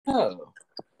Oh,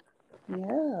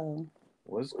 Yeah.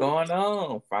 what's going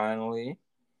on? Finally,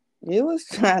 You was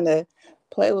trying to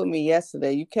play with me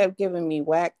yesterday. You kept giving me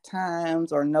whack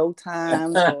times or no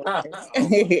times or oh my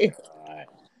god,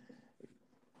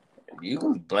 you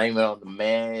was blaming on the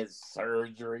man's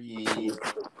surgery.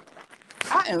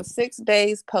 I am 6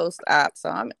 days post op, so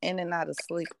I'm in and out of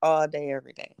sleep all day,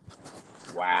 every day.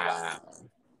 Wow.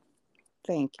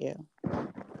 Thank you.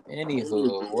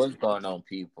 Anywho, what's going on,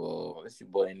 people? It's your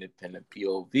boy Independent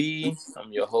POV.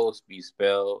 I'm your host, B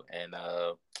Spell, and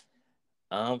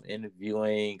I'm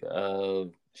interviewing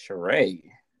Sheray.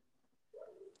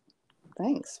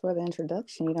 Thanks for the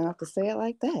introduction. You don't have to say it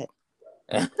like that.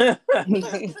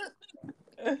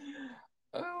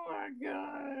 Oh my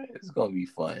god, it's gonna be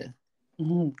fun.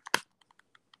 Mhm.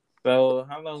 So,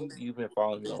 how long you been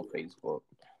following me on Facebook?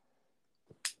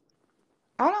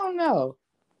 I don't know.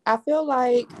 I feel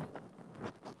like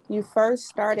you first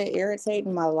started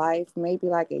irritating my life maybe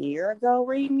like a year ago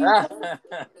reading your post,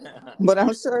 but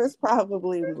I'm sure it's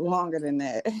probably longer than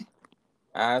that.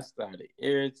 I started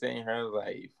irritating her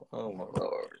life. Oh my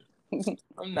lord,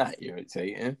 I'm not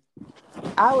irritating.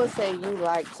 I would say you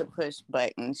like to push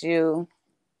buttons. You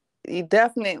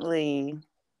definitely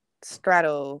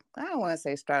straddle. I don't want to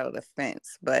say straddle the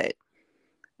fence, but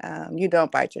you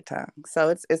don't bite your tongue. So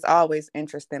it's always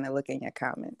interesting to look in your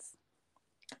comments.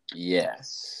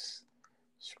 Yes,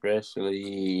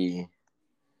 especially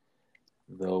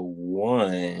the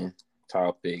one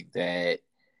topic that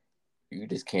you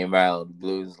just came out of the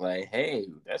blues like, hey,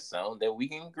 that's something that we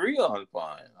can agree on.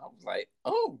 Fine. I was like,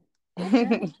 oh,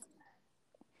 okay.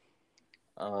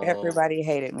 Um, Everybody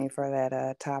hated me for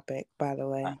that topic, by the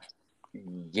way.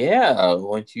 yeah.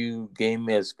 Once you gave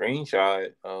me a screenshot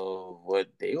of what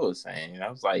they were saying, I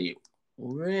was like,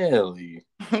 really?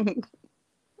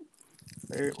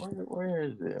 Where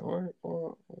is it?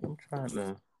 I'm trying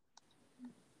to.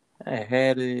 I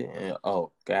had it, and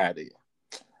oh, got it.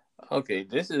 Okay,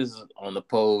 this is on the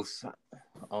post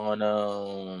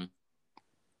on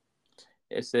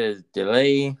it says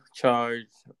delay charge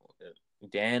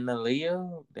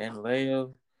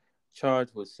Danileo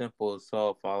charged with simple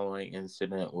assault following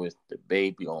incident with the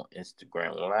baby on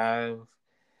Instagram Live.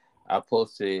 I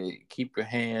posted keep your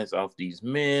hands off these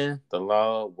men. The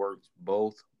law works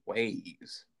both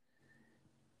ways.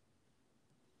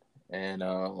 And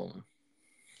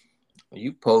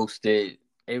you posted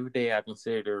every day I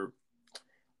consider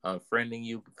unfriending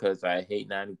you because I hate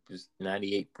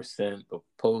 98% of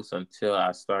posts until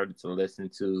I started to listen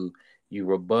to you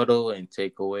rebuttal and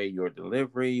take away your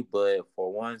delivery. But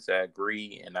for once, I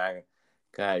agree, and I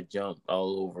got jumped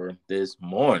all over this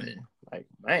morning. Like,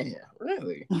 man,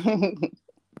 really?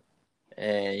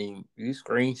 And you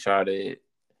screenshotted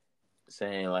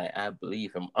saying like, I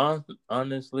believe him.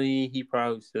 Honestly, he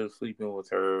probably still sleeping with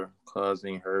her,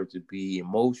 causing her to be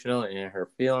emotional and her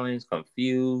feelings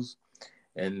confused,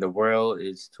 and the world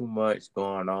is too much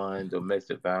going on,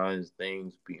 domestic violence,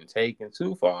 things being taken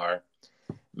too far.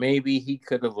 Maybe he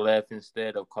could have left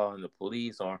instead of calling the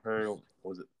police on her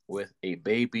was with a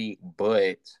baby,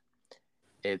 but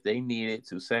if they needed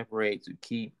to separate to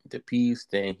keep the peace,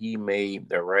 then he made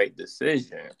the right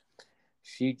decision.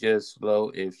 She just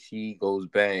slow if she goes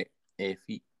back. If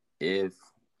he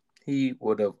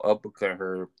would have uppercut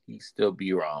her, he'd still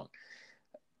be wrong.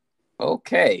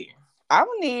 Okay. I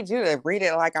would need you to read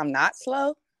it like I'm not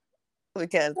slow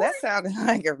because that What? sounded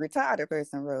like a retarded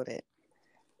person wrote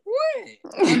What?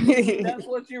 I mean, it. that's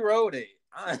what you wrote it.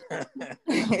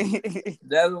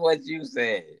 That's what you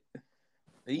said.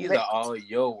 These are all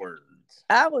your words.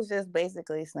 I was just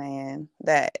basically saying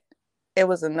that it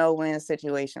was a no-win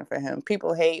situation for him.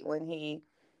 People hate when he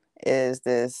is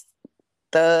this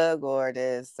thug or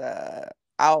this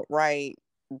outright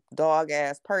dog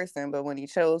ass person, but when he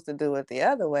chose to do it the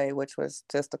other way, which was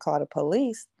just to call the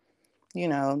police,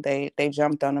 they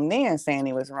jumped on him then saying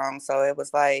he was wrong. So it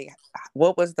was like,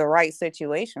 what was the right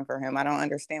situation for him? I don't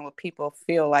understand what people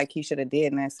feel like he should have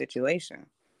did in that situation.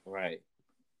 Right.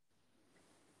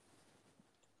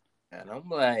 And I'm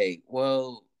like,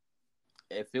 well,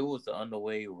 if it was the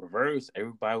underway reverse,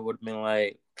 everybody would have been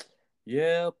like,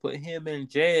 yeah, put him in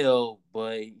jail,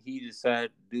 but he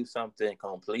decided to do something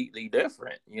completely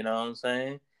different. You know what I'm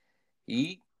saying?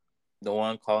 He, the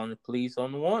one calling the police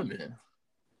on the woman.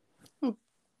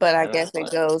 But I And I'm guess it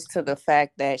like, goes to the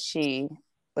fact that she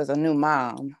was a new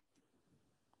mom,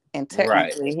 and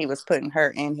right, technically he was putting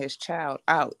her and his child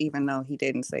out, even though he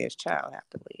didn't say his child have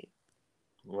to leave.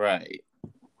 right.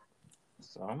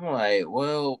 So I'm like,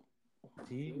 well,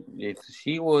 if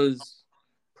she was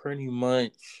pretty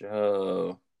much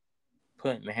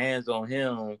putting hands on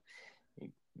him,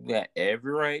 you got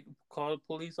every right to call the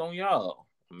police on y'all.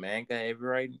 A man got every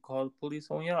right to call the police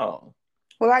on y'all.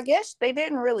 Well, I guess they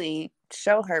didn't really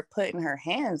show her putting her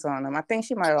hands on him. I think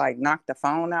she might have like knocked the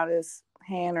phone out his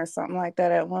hand or something like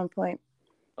that at one point.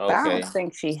 But I don't Okay.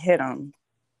 think she hit him.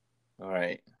 All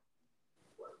right.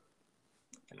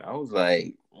 And I was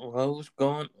like, what was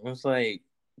going? I was like,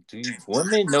 do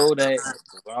women know that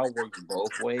the law works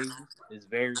both ways? It's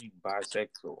very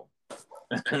bisexual.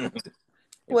 If you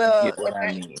Well, get what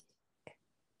I mean.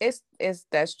 it's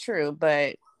that's true,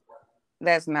 but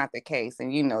that's not the case,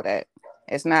 and you know that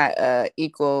it's not a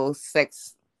equal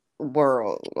sex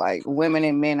world. Like women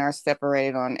and men are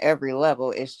separated on every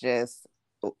level. It's just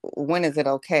when is it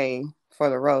okay for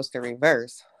the roles to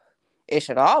reverse? It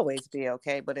should always be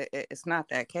okay, but it's not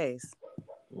that case.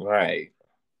 Right.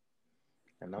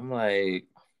 And I'm like,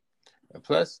 and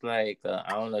plus, like, I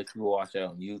don't know if you watch it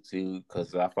on YouTube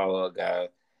because I follow a guy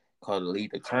called the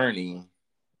lead attorney,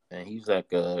 and he's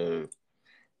like a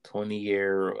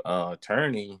 20-year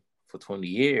attorney for 20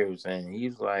 years, and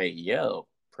he's like, yo,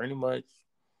 pretty much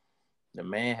the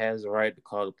man has the right to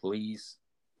call the police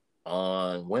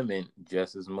on women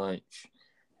just as much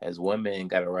as women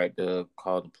got a right to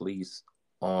call the police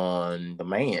on the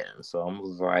man. So I'm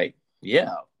just like,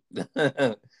 yeah.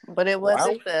 But it Wow.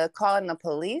 wasn't the calling the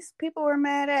police people were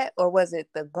mad at, or was it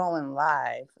the going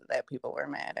live that people were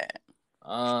mad at?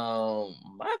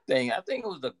 My thing, I think it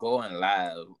was the going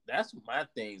live. That's my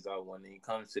things are when it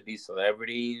comes to these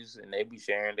celebrities and they be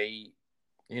sharing they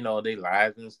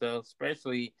lives and stuff,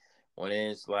 especially when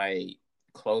it's like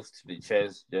close to the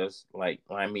chest, just like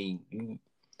I mean, you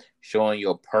showing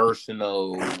your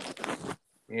personal,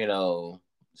 you know,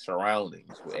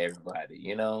 surroundings with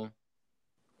everybody.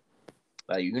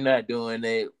 Like you're not doing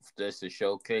it just to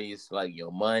showcase like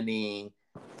your money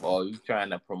or you trying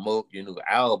to promote your new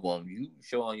album. You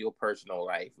showing your personal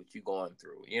life, what you going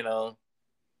through.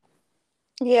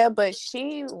 Yeah, but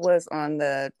she was on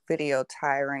the video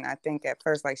tiring, I think, at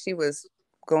first. Like she was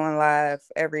going live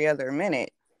every other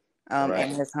minute in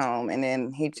Right. his home. And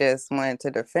then he just wanted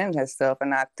to defend himself.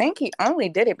 And I think he only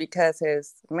did it because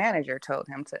his manager told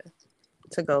him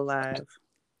to go live.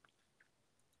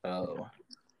 Oh,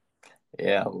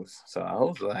 yeah. People,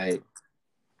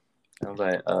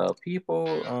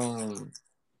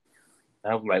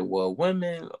 I was like, well,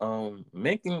 women,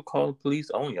 men can call the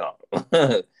police on y'all.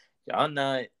 Y'all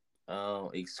not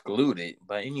excluded,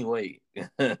 but anyway.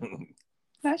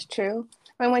 That's true.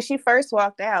 I mean, when she first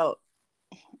walked out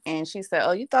and she said,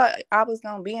 "Oh, you thought I was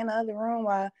gonna be in the other room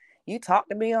while you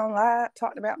talked about me on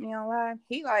live?"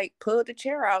 He like pulled the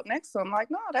chair out next to him, like,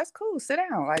 "No, that's cool. Sit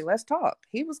down. Like, let's talk."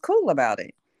 He was cool about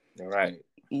it. All right.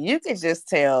 You could just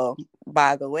tell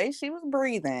by the way she was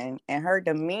breathing and her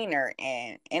demeanor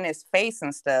and in his face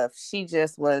and stuff, she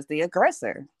just was the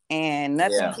aggressor. And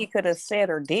nothing Yeah. he could have said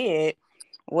or did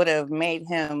would have made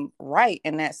him right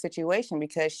in that situation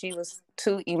because she was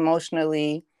too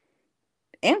emotionally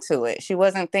into it. She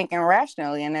wasn't thinking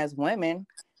rationally. And as women,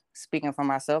 speaking for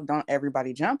myself, don't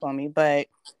everybody jump on me, but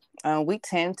we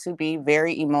tend to be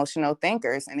very emotional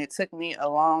thinkers. And it took me a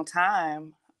long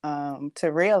time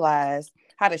to realize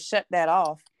how to shut that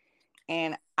off.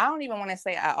 And I don't even want to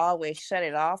say I always shut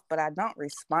it off, but I don't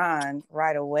respond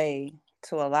right away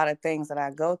to a lot of things that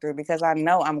I go through because I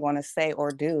know I'm going to say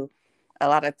or do a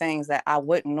lot of things that I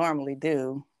wouldn't normally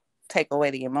do, take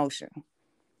away the emotion.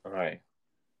 All right.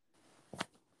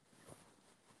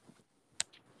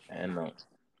 And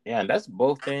yeah, and that's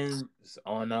both things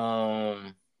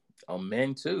on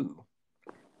men too.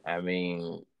 I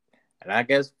mean, and I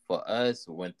guess for us,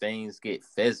 when things get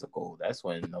physical, that's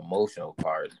when the emotional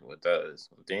part with us.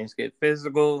 When things get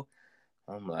physical,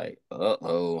 I'm like,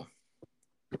 uh-oh.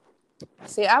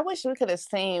 See, I wish we could have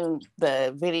seen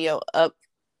the video up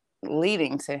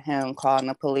leading to him calling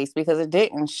the police because it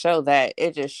didn't show that.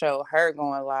 It just showed her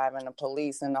going live and the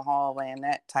police in the hallway and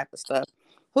that type of stuff.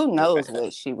 Who knows Right.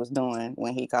 what she was doing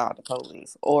when he called the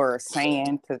police or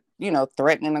saying to,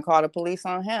 threatening to call the police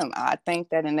on him. I think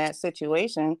that in that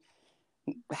situation,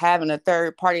 having a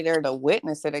third party there to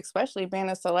witness it, especially being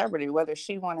a celebrity, whether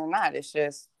she won or not, it's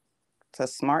a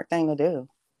smart thing to do.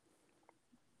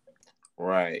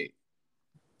 Right.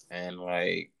 And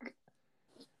like,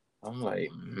 I'm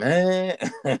like, man.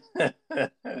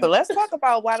 So let's talk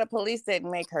about why the police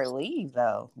didn't make her leave,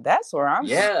 though. That's where I'm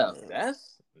Yeah,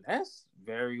 confused. that's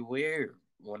very weird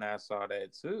when I saw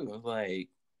that too. I was like,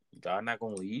 y'all not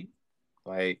gonna leave?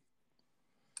 Like,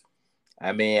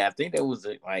 I mean, I think there was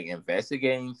like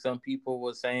investigating some people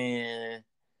were saying,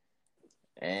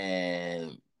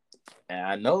 and and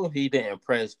I know he didn't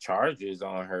press charges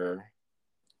on her.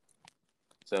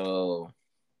 So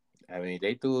I mean,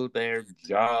 they do their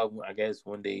job, I guess,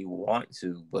 when they want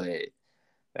to, but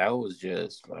that was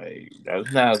just like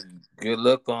that's not good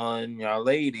look on y'all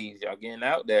ladies. Y'all getting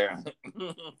out there.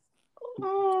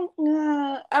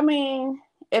 Nah, I mean,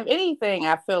 if anything,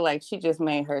 I feel like she just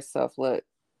made herself look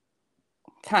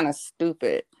kind of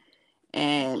stupid.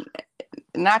 And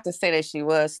not to say that she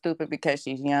was stupid because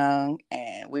she's young,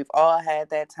 and we've all had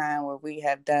that time where we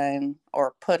have done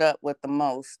or put up with the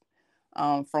most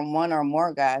from one or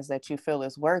more guys that you feel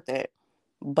is worth it.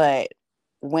 But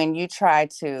when you try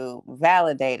to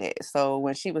validate it, so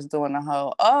when she was doing the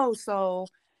whole, oh, so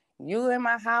you in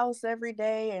my house every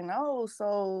day, and oh,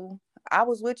 so I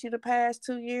was with you the past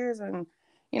 2 years, and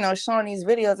showing these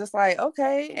videos, it's like,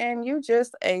 okay, and you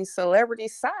just a celebrity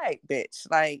side bitch.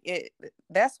 Like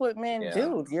that's what men Yeah,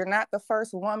 do. You're not the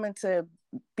first woman to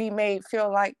be made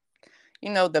feel like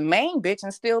the main bitch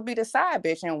and still be the side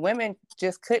bitch. And women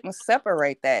just couldn't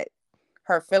separate that.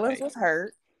 Her feelings right. was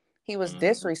hurt. He was Hmm.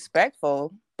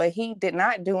 disrespectful, but he did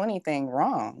not do anything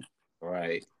wrong.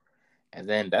 Right. And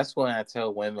then that's when I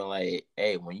tell women like,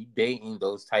 hey, when you dating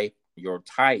those type your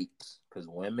types, because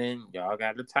women, y'all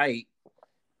got a type,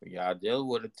 y'all deal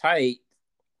with a type,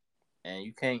 and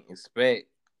you can't expect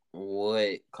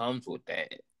what comes with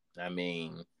that. I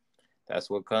mean, that's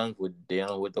what comes with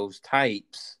dealing with those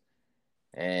types.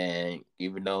 And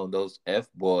even though those F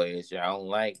boys y'all don't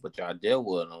like, but y'all deal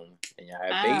with them and y'all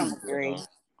have I don't babies with agree. them,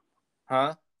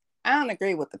 huh? I don't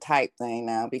agree with the type thing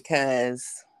now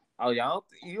because Oh, you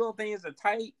don't think it's a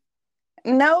type?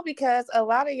 no, because a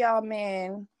lot of y'all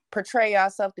men portray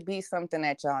yourself to be something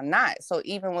that y'all not. So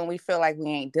even when we feel like we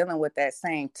ain't dealing with that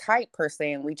same type per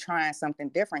se and we trying something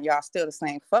different, y'all still the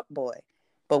same fuck boy.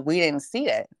 But we didn't see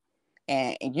that.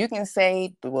 And you can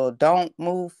say, well, don't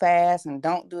move fast and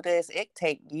don't do this. It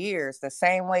take years. The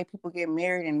same way people get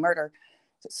married and murder,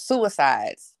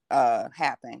 suicides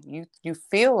happen. You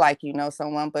feel like you know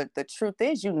someone, but the truth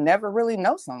is you never really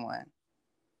know someone.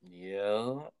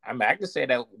 Yeah, I mean, I can say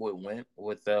that with women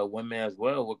as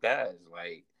well with guys.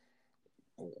 Like,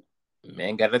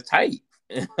 men got a type.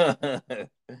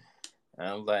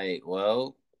 I'm like,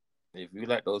 well, if you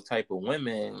like those type of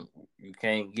women, you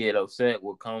can't get upset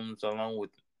what comes along with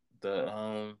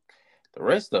the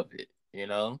rest of it. You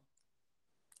know?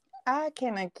 I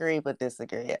can agree but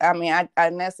disagree. I mean,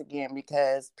 and that's again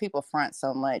because people front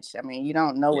so much. I mean, you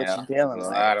don't know what Yeah, you're a dealing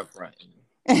lot of fronting.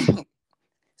 with.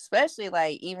 Especially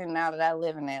like even now that I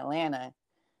live in Atlanta,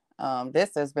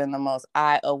 this has been the most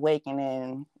eye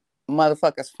awakening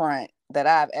motherfuckers front that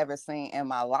I've ever seen in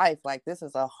my life. Like this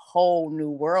is a whole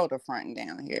new world of fronting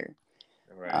down here.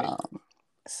 Right. Um,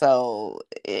 so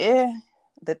yeah,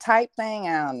 the type thing,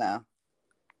 I don't know.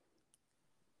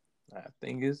 I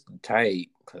think it's tight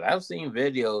because I've seen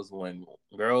videos when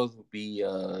girls will be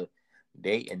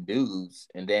dating dudes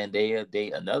and then they'll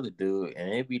date another dude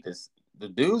and it be the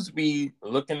dudes be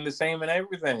looking the same and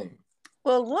everything.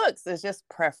 Well, looks is just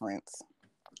preference.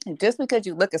 Just because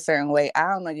you look a certain way, I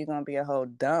don't know you're gonna be a whole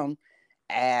dumb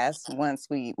ass once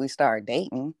we start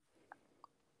dating.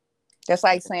 Just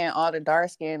like saying all the dark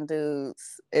skinned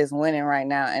dudes is winning right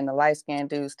now and the light skinned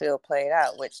dudes still played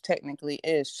out, which technically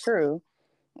is true.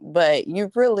 But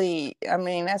you really, I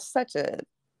mean, that's such a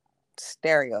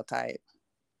stereotype.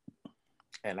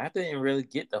 And I didn't really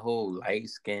get the whole light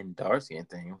skin, dark skin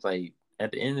thing. It's like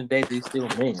at the end of the day, they still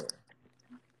men.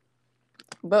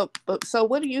 But so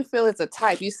what do you feel is a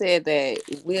type? You said that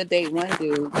we'll date one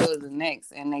dude, go to the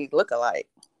next, and they look alike.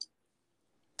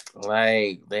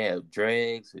 Like they have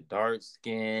dreads, with dark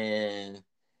skin,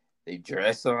 they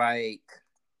dress alike.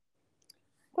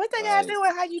 What they gotta Like, do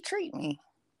with how you treat me?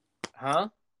 huh?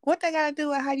 What they gotta do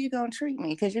with how you gonna treat me?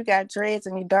 Because you got dreads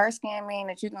and you dark skin mean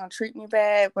that you gonna treat me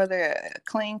bad, whether a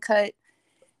clean cut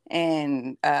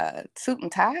and suit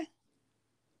and tie.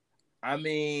 I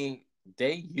mean,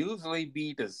 they usually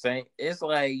be the same. It's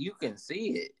like you can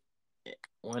see it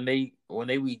when they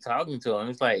be talking to him.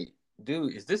 It's like,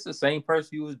 dude, is this the same person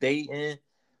you was dating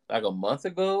like a month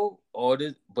ago, or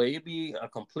this? But it be a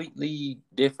completely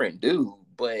different dude,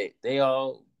 but they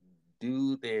all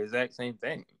do the exact same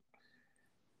thing.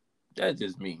 That's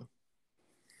just me.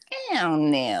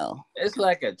 Damn, Neil. It's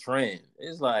like a trend.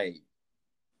 It's like,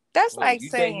 That's what like you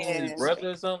dating his saying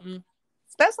brother or something?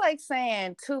 that's like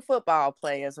saying two football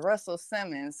players, Russell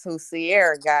Simmons, who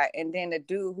Sierra got, and then the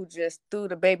dude who just threw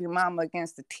the baby mama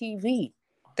against the TV,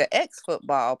 the ex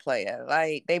football player.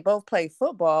 Like they both play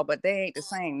football, but they ain't the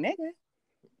same nigga.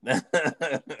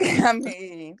 I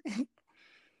mean,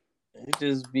 It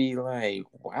just be like,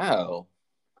 wow.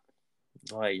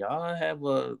 Like y'all have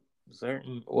a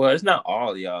certain well, it's not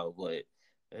all y'all, but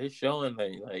it's showing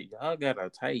like y'all got a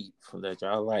type that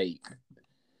y'all like.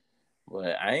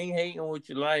 But I ain't hating what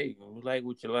you like. You like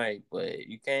what you like, but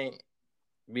you can't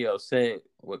be upset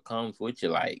what comes with you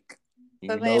like.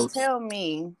 So You then know, tell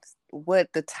me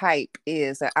what the type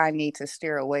is that I need to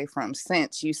steer away from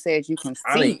since you said you can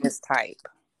I see mean, this type.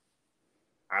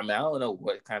 I don't know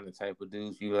what kind of type of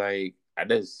dudes you like. I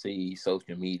just see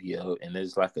social media and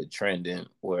there's like a trending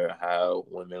where how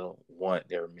women want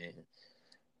their men.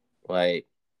 Like,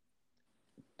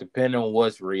 depending on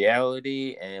what's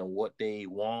reality and what they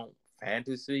want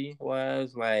fantasy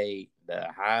wise, like the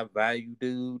high value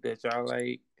dude that y'all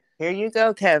like. Here you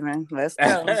go, Kevin. Let's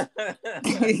go.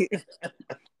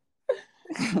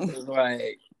 It's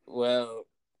like, well,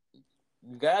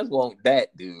 you guys want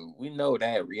that dude. We know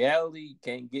that reality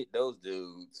can't get those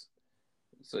dudes,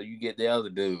 so you get the other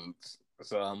dudes.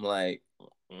 So I'm like,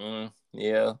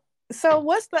 yeah. So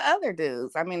what's the other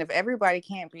dudes? I mean, if everybody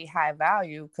can't be high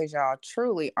value because y'all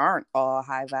truly aren't all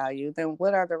high value, then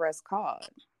what are the rest called?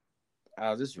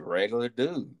 Just regular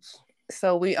dudes.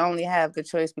 So we only have the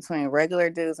choice between regular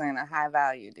dudes and a high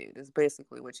value dude. Is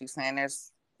basically what you're saying.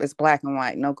 It's black and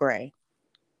white, no gray.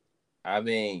 I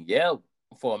mean, yeah.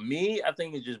 For me, I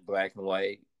think it's just black and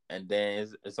white, and then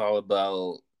it's all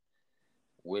about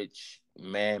which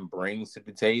man brings to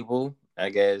the table. I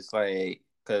guess like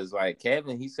because like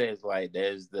Kevin, he says like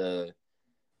there's the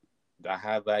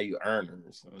high value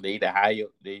earners. They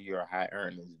your high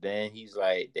earners. Then he's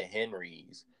like the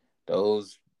Henrys.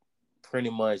 Those pretty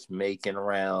much making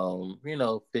around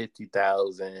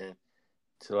 50,000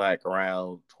 to like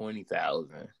around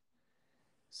 20,000.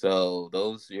 So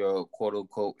those are your quote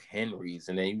unquote Henrys,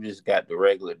 and then you just got the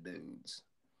regular dudes.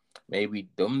 Maybe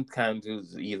them kind of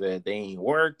dudes either they ain't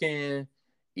working,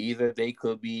 either they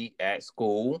could be at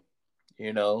school,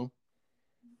 you know.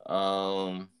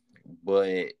 Um,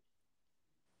 but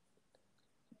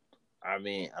I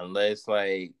mean, unless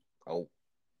like oh,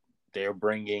 they're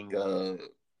bringing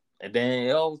and then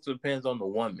it also depends on the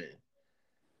woman.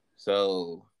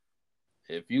 So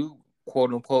if you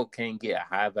quote unquote can't get a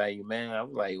high value man, I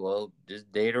was like, well,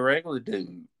 just date a regular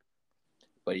dude.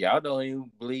 But y'all don't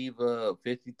even believe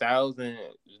 50,000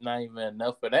 is not even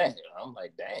enough for that. I'm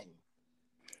like, dang.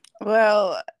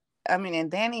 Well, I mean,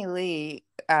 and Danny Lee,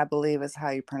 I believe is how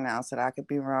you pronounce it. I could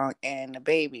be wrong. And the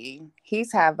baby,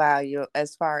 he's high value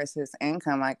as far as his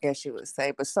income, I guess you would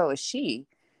say, but so is she.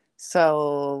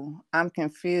 So I'm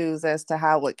confused as to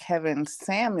how what Kevin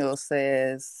Samuel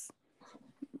says,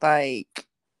 like,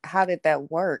 how did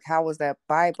that work? How was that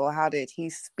Bible? How did he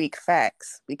speak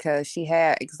facts? Because she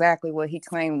had exactly what he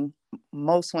claimed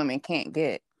most women can't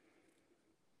get.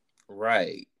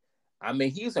 Right. I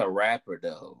mean, he's a rapper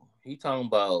though. He talking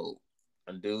about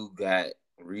a dude got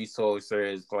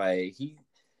resources. Like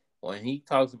when he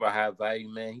talks about high value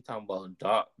man, he talking about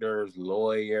doctors,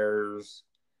 lawyers.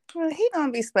 Well, he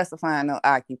don't be specifying no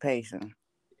occupation.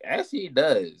 Actually, he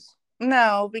does.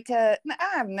 No, because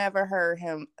I've never heard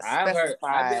him I've been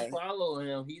specify. following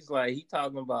him. He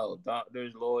talking about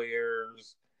doctors,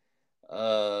 lawyers,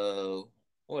 uh,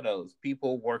 what else?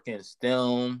 People working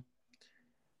STEM.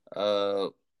 Uh,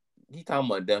 he talking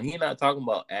about them. He not talking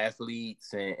about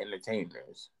athletes and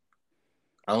entertainers,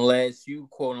 unless you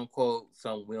quote unquote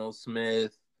some Will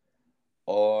Smith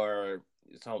or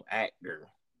some actor.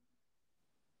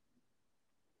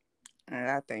 And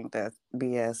I think that's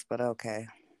BS, but okay.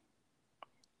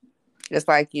 It's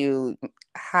like you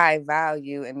high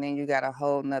value and then you got a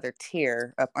whole nother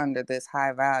tier up under this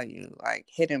high value, like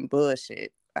hidden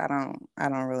bullshit. I don't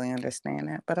really understand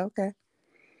that, but okay.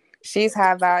 She's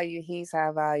high value, he's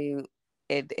high value.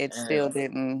 It And still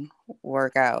didn't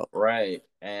work out. right,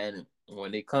 and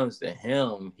when it comes to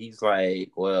him, he's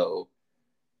like, well,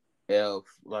 if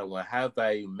like when high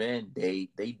value men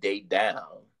date, they date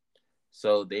down.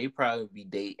 So they probably be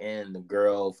dating the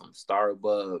girl from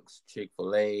Starbucks,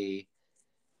 Chick-fil-A,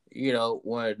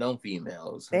 one of them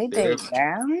females. They They're date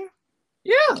down?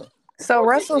 yeah, of So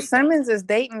course they Russell date down. Simmons is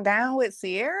dating down with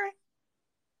Sierra?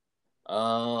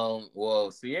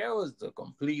 Well, Sierra's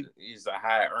is a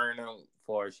high earner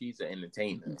for she's an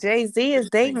entertainer. Jay-Z She's is a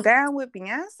dating singer. down with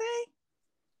Beyonce?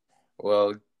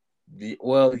 Well,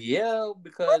 yeah, What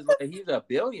because the like he's a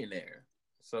billionaire,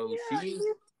 so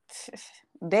she's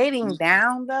yeah, dating she,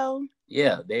 down though?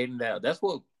 yeah, dating down. That's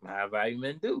what high value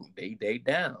men do. They date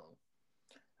down.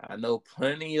 I know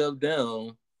plenty of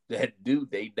them that do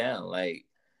date down. Like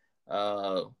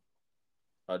uh,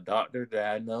 a doctor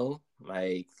that I know,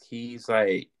 like he's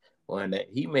like when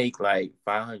he make like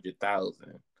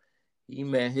 500,000. He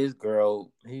met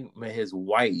his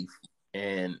wife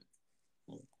in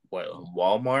what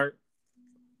Walmart,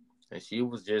 and she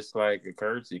was just like a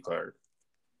courtesy card.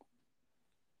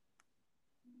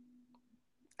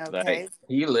 Like Okay.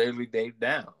 he literally date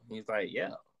down. He's like,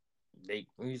 yeah.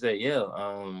 He said, yeah,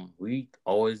 we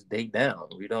always date down.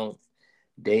 We don't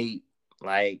date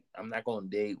like I'm not gonna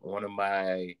date one of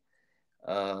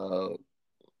uh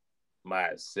my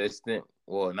assistant,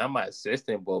 well, not my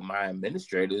assistant, but my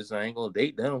administrators. I ain't gonna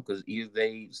date them because either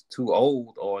they too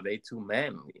old or they too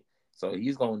manly. So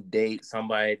he's gonna date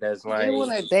somebody that's You like,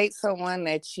 want to date someone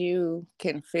that you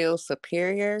can feel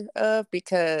superior of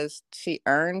because she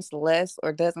earns less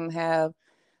or doesn't have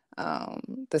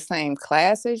the same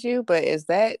class as you, but is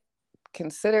that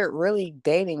considered really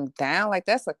dating down? Like,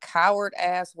 that's a coward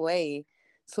ass way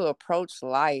to approach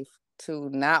life, to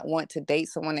not want to date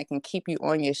someone that can keep you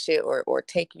on your shit or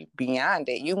take you beyond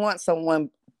it. You want someone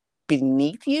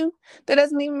beneath you? That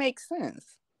doesn't even make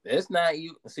sense. it's not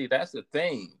you. See, that's the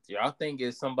thing. Y'all think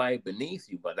it's somebody beneath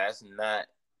you, but that's not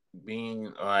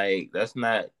being like, that's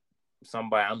not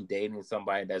somebody. I'm dating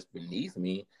somebody that's beneath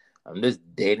me. I'm just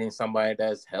dating somebody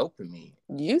that's helping me.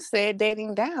 You said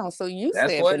dating down, so you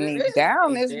That's said what it beneath. is.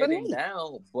 Down It's is dating beneath.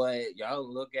 down, but y'all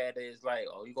look at it as like,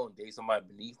 oh, you gonna date somebody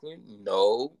beneath me?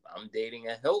 No, I'm dating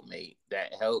a helpmate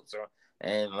that helps her,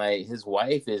 and like his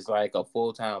wife is like a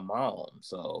full time mom,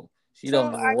 so she So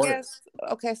don't even I work. guess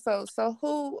okay. So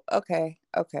who? Okay,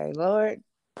 Lord,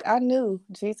 I knew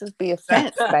Jesus be a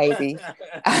fence, baby.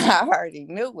 I already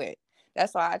knew it.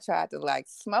 That's why I tried to like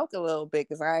smoke a little bit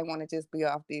because I didn't want to just be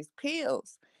off these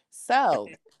pills. So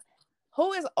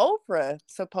who is Oprah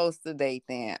supposed to date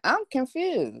then? I'm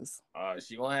confused.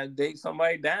 She gonna have to date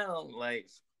somebody down,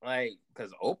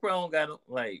 cause Oprah don't got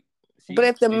like But she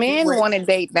if the if she men went. want to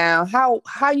date down, how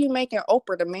you making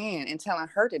Oprah the man and telling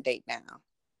her to date down?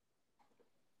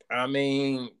 I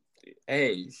mean,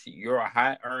 hey, you're a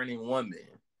high earning woman.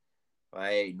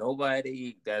 Like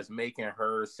nobody that's making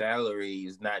her salary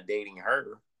is not dating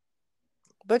her,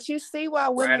 But you see why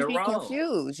right women or be wrong.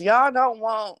 confused. Y'all don't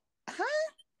want, huh?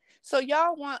 So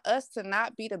y'all want us to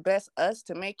not be the best us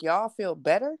to make y'all feel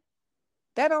better?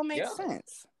 That don't make Yeah,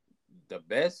 sense. the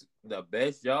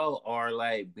best y'all are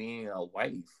like being a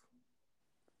wife.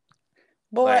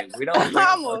 Boy, Like we don't want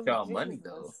almost y'all money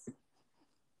though. Jesus.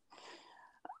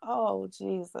 Oh,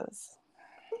 Jesus.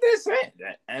 I'm just saying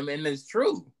that. I mean, it's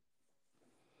true.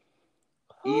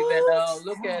 Even Oh,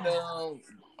 look at child.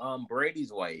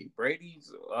 Brady's wife.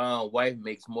 Brady's wife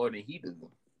makes more than he do.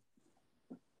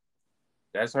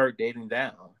 That's her dating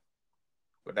down,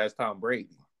 but that's Tom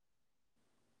Brady.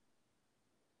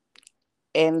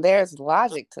 And there's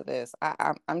logic to this.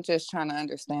 I'm just trying to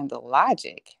understand the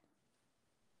logic.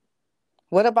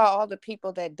 What about all the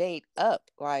people that date up?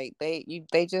 Like they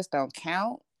just don't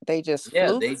count. They just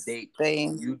Yeah, they flukes. date They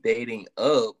you dating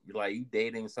up, like you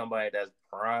dating somebody that's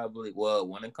probably, well,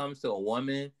 when it comes to a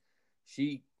woman,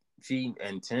 she she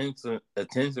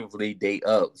intensively date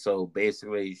up. So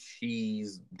basically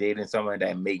she's dating somebody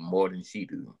that make more than she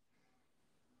do.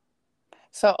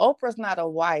 So Oprah's not a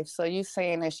wife. So you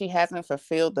saying that she hasn't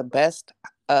fulfilled the best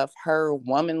of her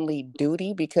womanly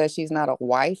duty because she's not a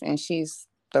wife and she's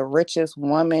the richest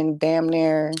woman damn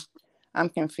near. I'm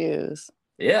confused.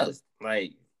 Yes,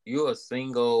 like you're a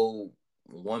single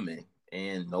woman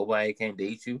and nobody can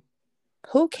date you.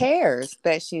 Who cares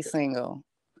that she's single?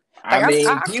 I Like mean,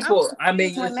 I'm people. I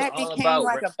confused mean, when it's that all became about.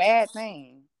 like a bad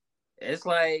thing. It's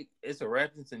like it's a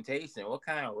representation. What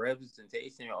kind of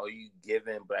representation are you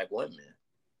giving black women?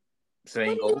 What do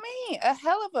you Single, mean? A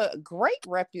hell of a great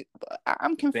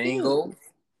I'm single. confused.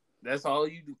 That's all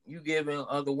you giving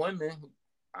other women.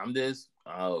 I'm just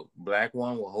a black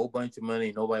one with a whole bunch of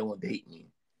money. Nobody want to date me.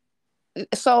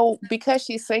 So because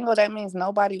she's single, that means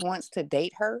nobody wants to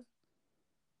date her.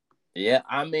 Yeah,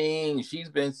 I mean she's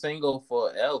been single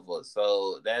forever,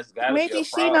 so that's got to be a Maybe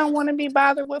she don't problem. want to be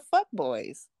bothered with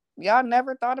fuckboys. Y'all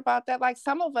never thought about that? Like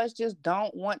some of us just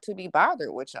don't want to be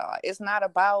bothered with y'all. It's not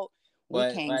about we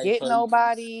But can't like, get so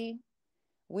nobody.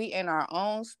 We in our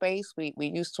own space. We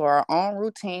used to our own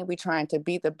routine. We trying to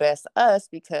be the best us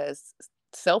because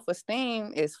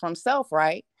self-esteem is from self,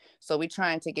 right? So we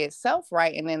trying to get self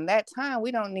right. And in that time,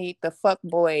 we don't need the fuck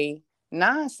boy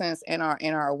nonsense in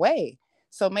our way.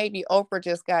 So maybe Oprah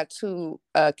just got too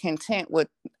content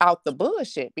without the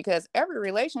bullshit because every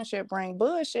relationship bring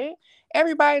bullshit.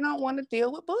 Everybody don't want to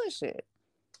deal with bullshit.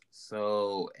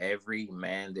 so every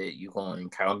man that you gonna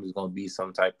encounter is gonna be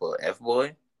some type of f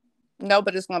boy. No,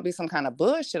 but it's gonna be some kind of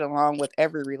bullshit along with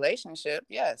every relationship.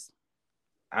 Yes.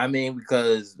 I mean,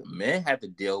 because men have to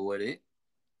deal with it.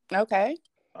 Okay.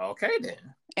 Okay, then.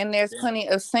 And there's Then plenty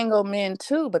of single men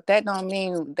too, but that don't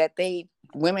mean that they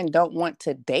women don't want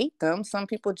to date them. Some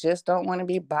people just don't want to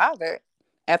be bothered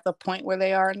at the point where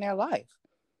they are in their life.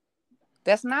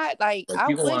 That's not like but I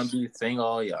you want wish to be single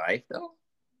all your life though?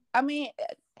 I mean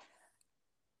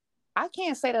I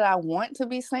can't say that I want to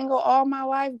be single all my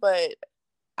life, but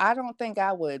I don't think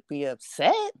I would be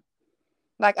upset.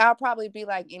 Like, I'll probably be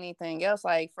like anything else.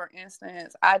 Like, for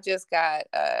instance, I just got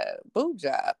a boob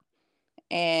job.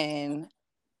 And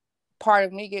part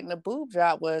of me getting a boob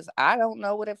job was I don't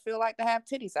know what it feel like to have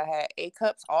titties. I had A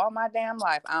cups all my damn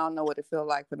life. I don't know what it feel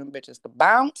like for them bitches to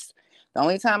bounce. The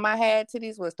only time I had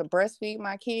titties was to breastfeed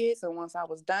my kids, and once I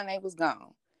was done, they was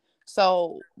gone.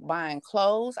 So buying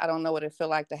clothes, I don't know what it feel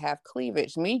like to have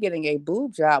cleavage. Me getting a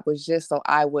boob job was just so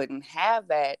I wouldn't have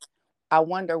that. I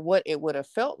wonder what it would have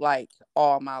felt like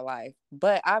all my life.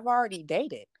 But I've already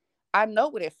dated. I know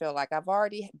what it felt like. I've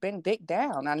already been dicked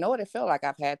down. I know what it felt like.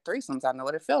 I've had threesomes. I know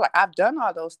what it felt like. I've done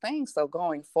all those things. So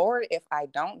going forward, if I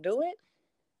don't do it,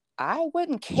 I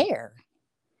wouldn't care.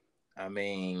 I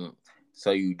mean,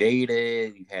 so you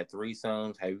dated, you had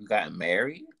threesomes. Have you gotten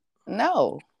married?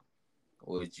 No.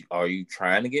 Are you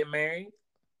trying to get married?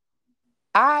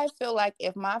 I feel like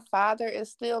if my father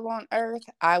is still on earth,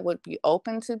 I would be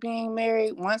open to being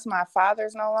married. Once my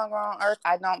father's no longer on earth,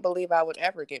 I don't believe I would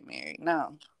ever get married.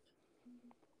 No.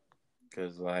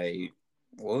 Because, like,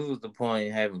 what was the point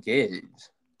in having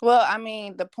kids? Well, I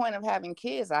mean, the point of having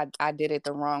kids, I did it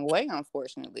the wrong way,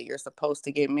 unfortunately. You're supposed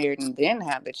to get married and then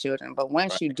have the children. But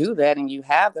once Right. you do that and you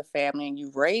have the family and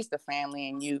you raise the family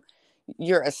and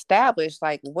you're established,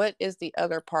 like, what is the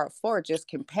other part for? Just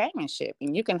companionship.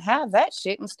 And you can have that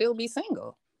shit and still be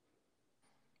single.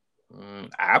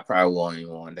 I probably won't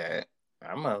even want that.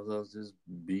 I might as well just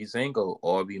be single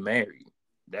or be married.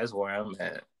 That's where I'm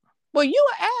at. Well, you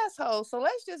an asshole, so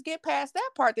let's just get past that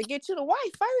part to get you the wife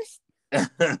first.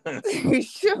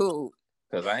 Shoot.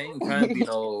 Because I ain't trying to be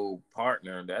no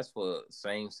partner. That's for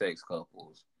same sex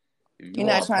couples. If you You're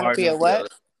not want a trying to be partner, a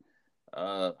what?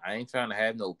 I ain't trying to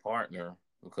have no partner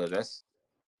because that's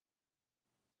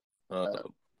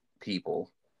people.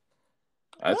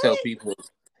 I tell What? people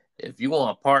if you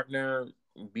want a partner,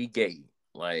 be gay.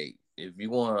 Like if you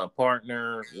want a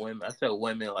partner, women. I tell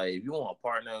women like if you want a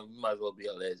partner, you might as well be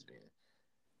a lesbian.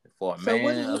 For a So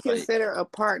what do man, I you was like consider a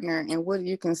partner and what do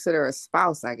you consider a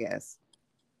spouse, I guess?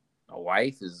 a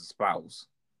wife is a spouse.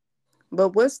 But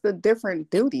what's the different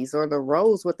duties or the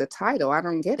roles with the title? I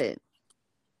don't get it.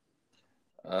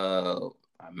 A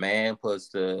man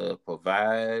supposed to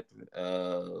provide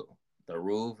the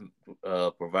roof,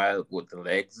 provide with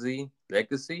the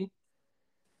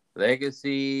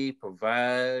legacy,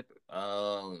 provide,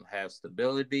 have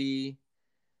stability,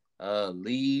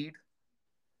 lead,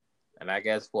 and I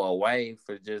guess for a wife,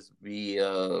 it just be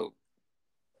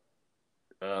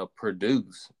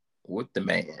produce with the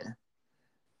man.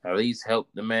 At least help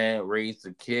the man raise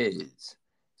the kids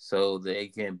so they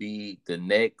can be the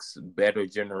next better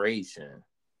generation.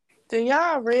 Do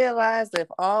y'all realize if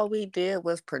all we did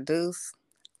was produce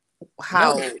No,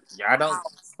 how y'all how don't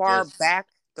far just. back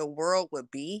the world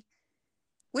would be?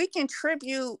 We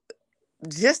contribute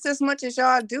just as much as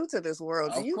y'all do to this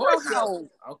world. Do Of you know course, yo. how?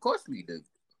 Of course we do.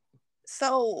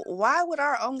 So why would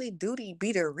our only duty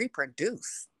be to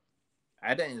reproduce?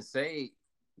 I didn't say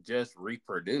just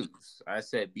reproduce. I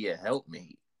said be a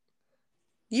helpmate.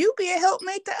 You be a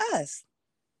helpmate to us.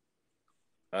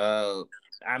 Uh,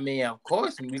 I mean, of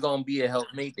course we gonna be a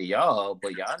helpmate to y'all,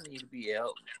 but y'all need to be a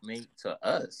helpmate to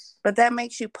us. But that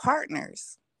makes you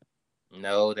partners.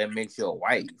 No, that makes you a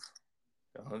wife.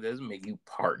 It doesn't make you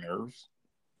partners.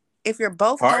 If you're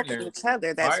both helping Partners, each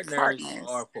other, that's partners partners.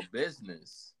 are for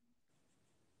business.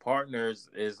 Partners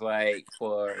is like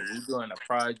for we doing a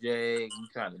project, we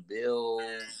trying to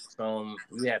build some.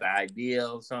 We had an idea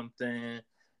of something.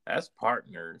 That's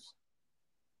partners.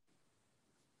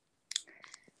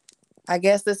 I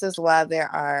guess this is why there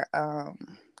are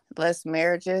less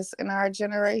marriages in our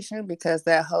generation because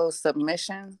that whole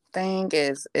submission thing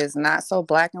is not so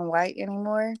black and white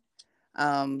anymore.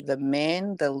 The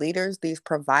men, the leaders, these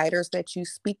providers that you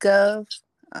speak of,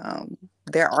 um,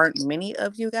 there aren't many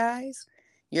of you guys.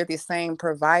 You're the same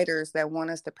providers that want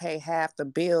us to pay half the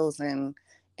bills and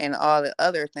all the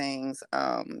other things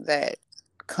that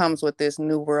comes with this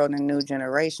new world and new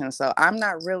generation. So I'm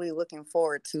not really looking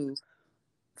forward to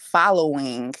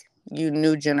following you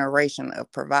new generation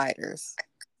of providers.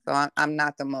 So I'm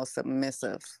not the most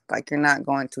submissive. Like you're not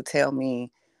going to tell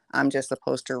me I'm just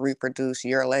supposed to reproduce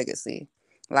your legacy.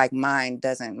 Like mine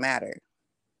doesn't matter.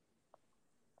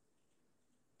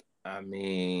 I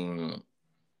mean,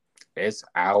 it's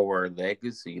our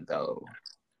legacy though.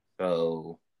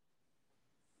 So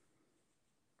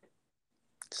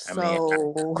I mean,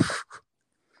 So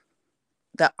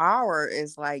the hour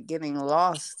is like getting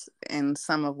lost in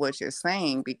some of what you're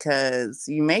saying because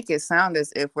you make it sound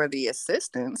as if we're the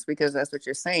assistants because that's what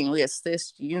you're saying. We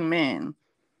assist you men.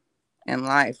 in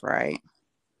life, right?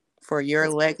 For your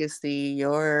legacy,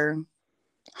 your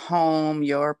home,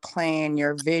 your plan,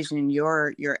 your vision,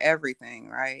 your everything,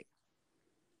 right?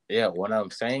 Yeah, what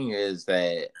I'm saying is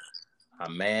that a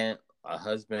man, a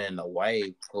husband, and a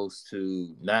wife supposed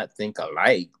to not think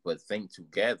alike, but think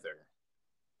together.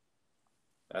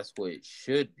 That's what it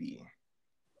should be.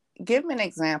 Give me an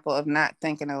example of not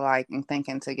thinking alike and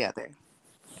thinking together.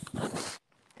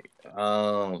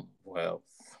 Well,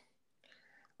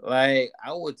 like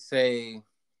I would say,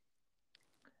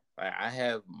 like I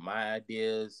have my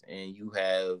ideas and you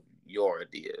have your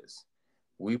ideas.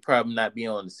 We probably not be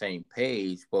on the same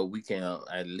page, but we can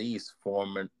at least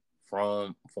form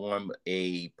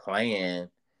a plan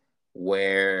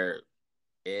where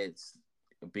it's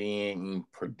being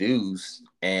produced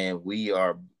and we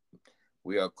are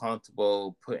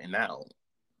comfortable putting out.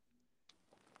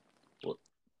 Well,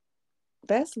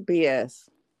 That's BS.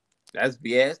 that's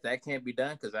BS. That can't be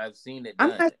done because I've seen it I'm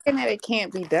done. not saying that it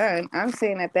can't be done. I'm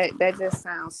saying that just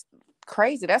sounds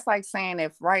crazy. That's like saying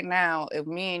if right now, if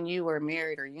me and you were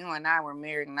married or you and I were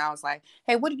married and I was like,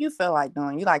 hey, what do you feel like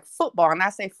doing? You like football and I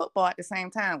say football at the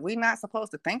same time. We not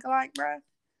supposed to think alike, bruh?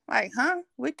 Like, huh?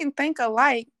 We can think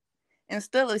alike and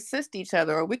still assist each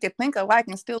other, or we could think alike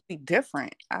and still be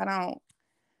different. I don't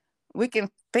We can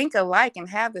think alike and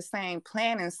have the same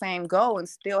plan and same goal and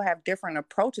still have different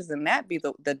approaches, and that be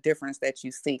the difference that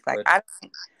you seek. Like But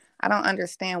I don't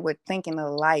understand what thinking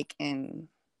alike and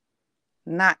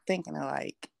not thinking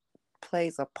alike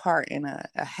plays a part in a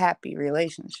happy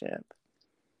relationship.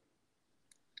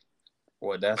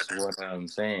 well, that's what I'm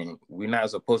saying. We're not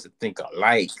supposed to think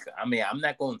alike. I mean, I'm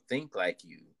not going to think like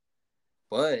you,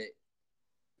 but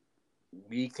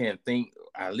we can think.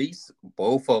 At least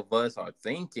both of us are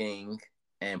thinking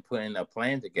and putting a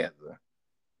plan together.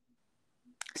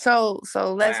 So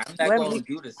Like, I'm not let going me, to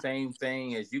do the same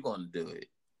thing as you're going to do it.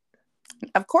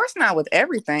 of course not with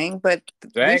everything, but we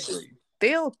should Exactly.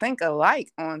 still think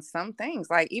alike on some things.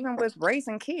 Like even with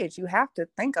raising kids, you have to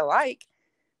think alike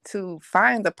to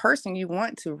find the person you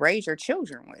want to raise your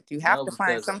children with. You have No, to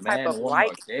find because a some type man of and woman are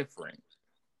like. different.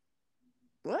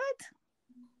 What?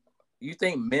 You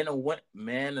think man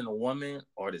and a woman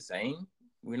are the same?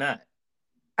 We're not.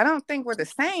 I don't think we're the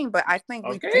same, but I think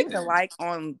we Okay, think then. alike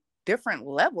on different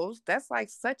levels. That's like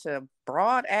such a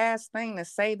broad ass thing to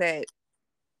say that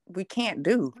we can't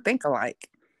do. Think alike.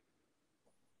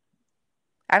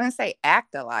 I didn't say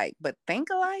act alike, but think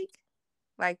alike.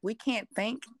 Like we can't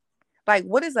think. Like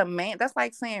what is a man? That's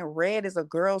like saying red is a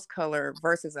girl's color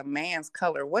versus a man's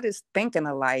color. What is thinking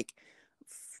alike?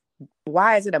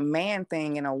 Why is it a man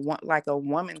thing and like a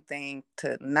woman thing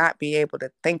to not be able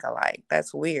to think alike?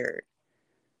 That's weird.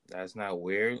 That's not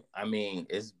weird. I mean,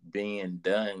 it's being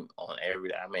done on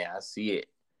every. I mean, I see it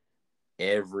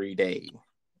every day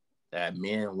that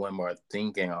men and women are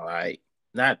thinking alike,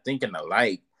 not thinking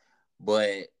alike,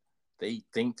 but they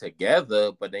think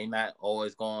together, but they not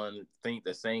always going to think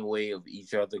the same way of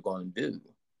each other going to do.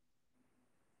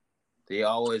 They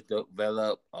always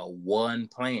develop a one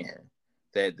plan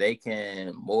that they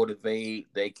can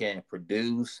motivate, they can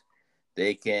produce,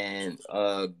 they can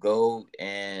go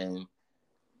and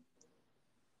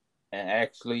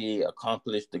actually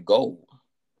accomplish the goal.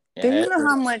 Do you And know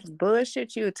how much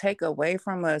bullshit you would take away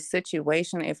from a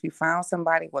situation if you found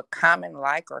somebody with common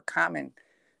like or common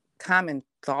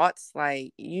thoughts?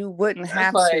 Like you wouldn't that's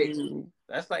have like to.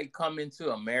 that's like coming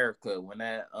to America when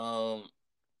that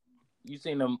you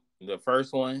seen them the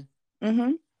first one.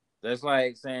 Hmm. That's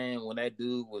like saying when that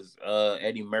dude was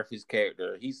Eddie Murphy's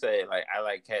character, he said like I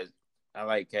like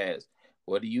cats.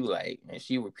 What do you like? And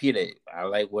she repeated, I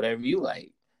like whatever you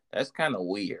like. That's kind of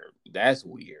weird. That's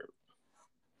weird.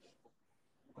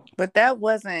 But that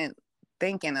wasn't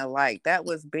thinking alike. That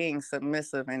was being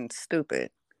submissive and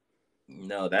stupid.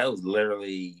 No, that was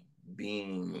literally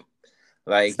being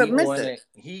like Submissive.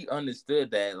 he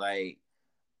understood that like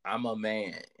I'm a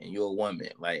man and you're a woman.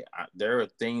 Like there are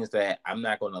things that I'm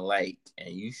not gonna like,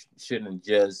 and you shouldn't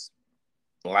just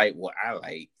like what I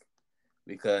like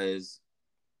because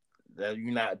that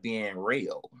you're not being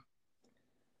real.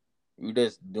 You're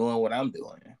just doing what I'm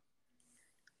doing.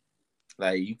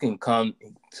 Like you can come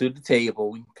to the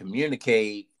table, we can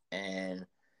communicate, and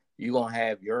you're gonna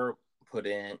have your put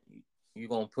in. You're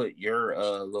gonna put your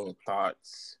little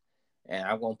thoughts, and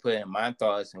I'm gonna put in my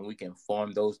thoughts, and we can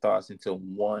form those thoughts into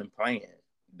one plan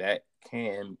that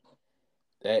can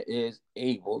that is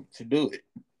able to do it.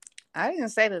 I didn't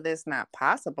say that it's not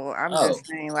possible. I'm Oh, just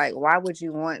saying, like, why would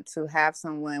you want to have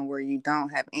someone where you don't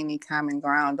have any common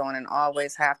ground on and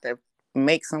always have to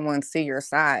make someone see your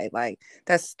side? Like,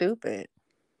 that's stupid.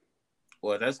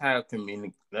 Well, That's how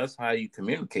you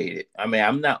communicate it. I mean,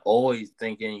 I'm not always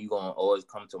thinking you're gonna always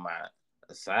come to my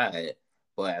side,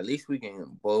 but at least we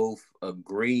can both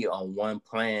agree on one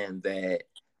plan that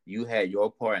you had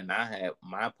your part and I had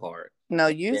my part. No,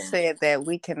 And you then, said that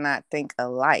we cannot think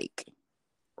alike.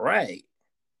 right,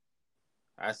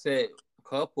 I said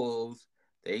couples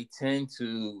they tend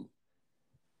to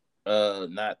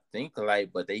not think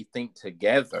alike, but they think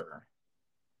together.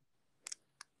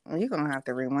 You're gonna have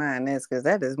to rewind this because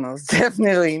that is most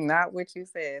definitely not what you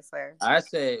said, sir. I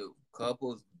said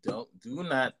couples do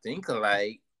not think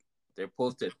alike. They're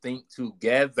supposed to think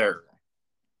together.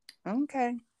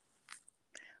 Okay.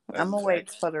 That's I'm gonna wait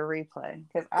exactly. for the replay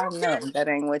because I know Okay. that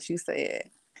ain't what you said.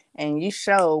 And you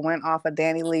show went off of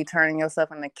Danny Lee turning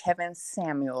yourself into Kevin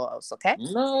Samuels, okay?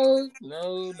 No,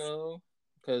 no, no.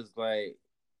 Because like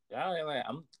y'all ain't like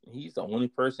I'm. He's the only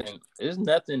person. There's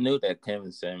nothing new that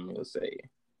Kevin Samuel say.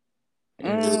 It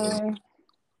really, Mm,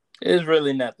 it's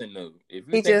really nothing new. If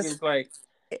you he think just it's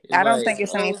I don't like think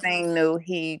it's oh anything new.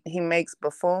 He makes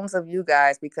buffoons of you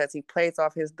guys because he plays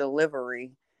off his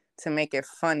delivery to make it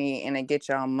funny and to get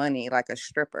y'all money like a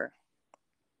stripper.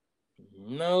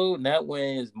 no, not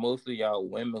when it's mostly y'all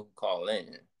women who call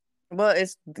in. Well,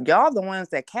 it's y'all the ones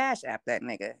that cash app that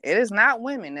nigga. It is not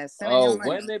women that's sending Oh, him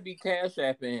when money. they be cash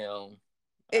apping him,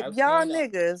 If I've y'all seen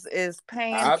niggas is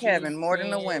paying I be Kevin more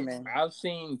than the seeing women. I've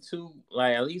seen two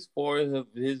like at least four of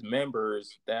his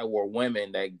members that were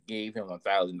women that gave him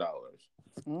 $1,000.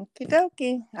 Okie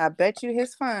dokie. I bet you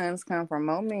his funds come from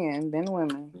more men than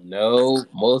women. No,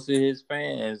 most of his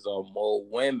fans are more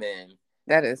women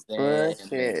That is than men.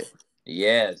 bullshit.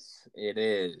 Yes, it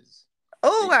is.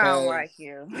 Oh, I don't like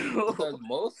Because you.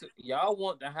 most y'all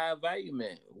want the high value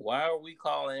men. Why are we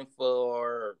calling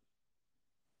for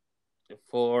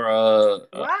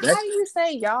Why? How that's you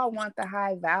say y'all want the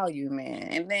high value man,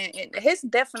 and then his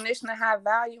definition of high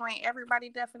value ain't everybody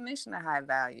definition of high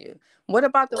value? What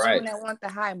about the women right. that want the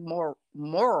high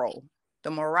moral,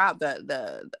 the morale,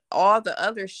 the all the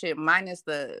other shit minus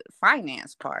the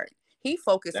finance part? He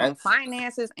focused on That's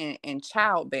finances and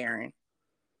childbearing.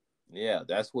 yeah,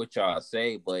 that's what y'all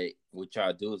say, but what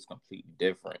y'all do is completely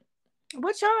different.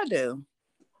 What y'all do?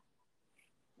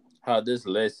 How just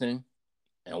listen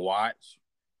and watch.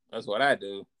 That's what I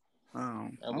do. Oh,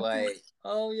 I'm okay. like,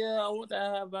 oh yeah, I want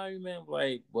that high value man.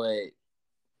 Like, but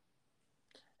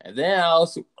and then I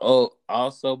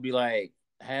also be like,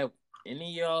 have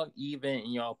any of y'all even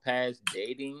in y'all past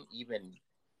dating even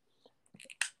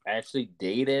actually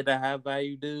dated a high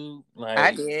value dude?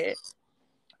 I did.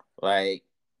 Like,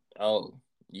 oh,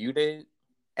 you did?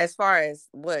 As far as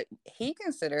what he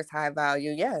considers high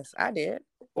value, yes, I did.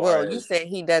 Or Well, you as said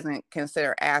he doesn't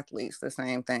consider athletes the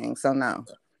same thing, so no.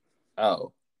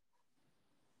 oh,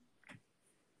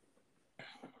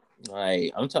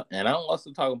 like I'm talking, and I'm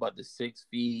also talking about the 6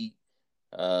 feet.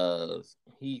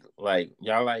 He like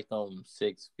y'all like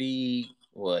 6 feet,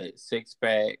 what 6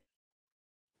 pack?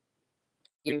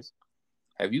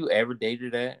 Have you ever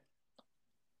dated that?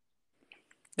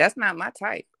 That's not my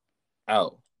type.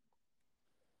 Oh,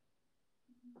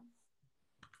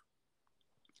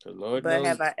 the Lord But knows.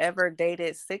 have I ever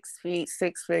dated 6 feet,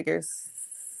 6 figures,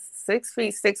 6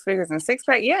 feet, 6 figures, and six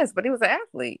pack? Yes, but he was an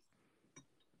athlete.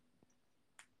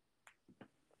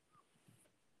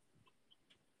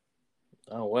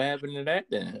 Oh, what happened to that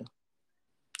then?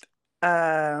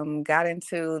 Got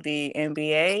into the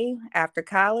NBA after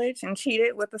college and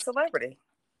cheated with a celebrity.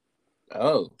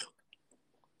 Oh,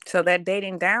 So that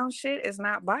dating down shit is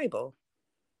not Bible.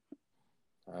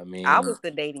 I I mean, was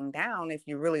the dating down, if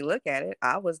you really look at it.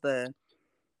 I was the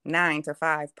 9 to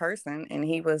 5 person, and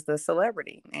he was the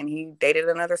celebrity, and he dated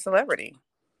another celebrity.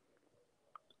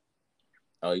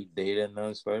 oh, you dated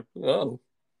another celebrity? Oh,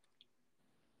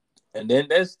 and then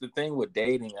that's the thing with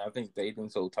dating. I think dating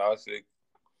so toxic.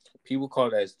 People call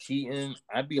that as cheating.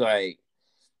 I'd be like,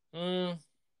 hmm,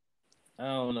 I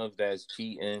don't know if that's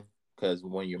cheating because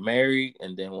when you're married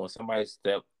and then when somebody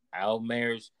step out of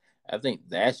marriage, I think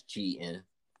that's cheating.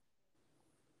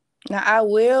 Now, I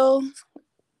will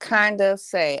kind of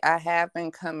say I have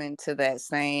been coming to that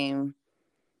same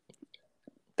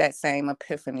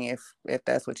epiphany, if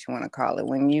that's what you want to call it.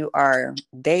 When you are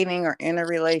dating or in a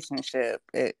relationship,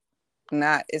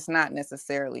 it's not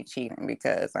necessarily cheating,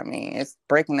 because I mean it's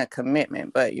breaking a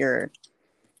commitment, but you're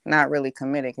not really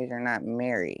committed because you're not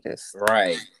married. It's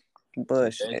Right.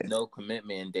 Because there's bullshit. no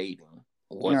commitment in dating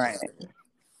Right. whatsoever.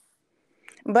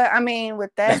 But I mean,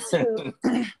 with that too,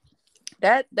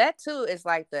 that too is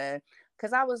like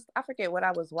because I forget what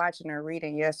I was watching or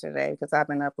reading yesterday, because I've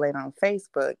been up late on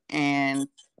Facebook, and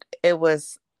it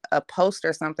was a post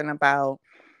or something about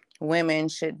women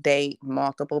should date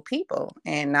multiple people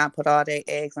and not put all their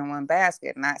eggs in one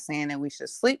basket. Not saying that we should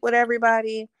sleep with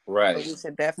everybody, but Right. we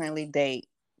should definitely date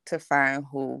to find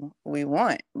who we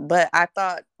want. But I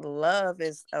thought love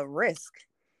is a risk,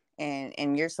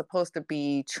 and you're supposed to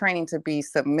be training to be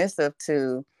submissive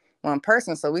to one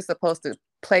person. So we're supposed to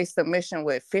play submission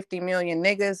with 50 million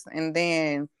niggas and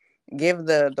then give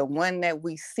the one that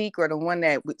we seek or the one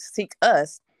that would seek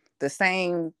us the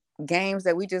same games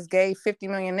that we just gave 50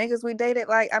 million niggas we dated.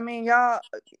 Like, I mean, y'all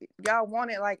want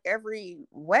it like every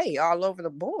way all over the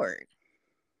board.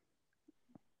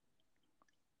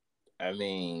 I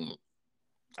mean,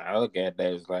 I look at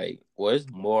that as like, well, it's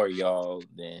more y'all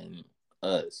than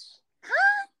us.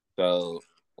 So,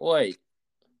 wait.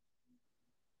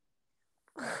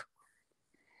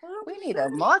 We need a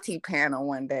multi-panel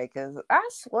one day, because I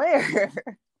swear.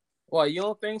 Well, you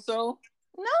don't think so?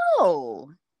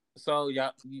 No. So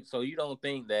y'all, so you don't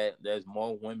think that there's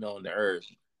more women on the earth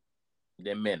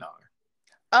than men are?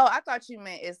 Oh, I thought you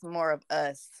meant it's more of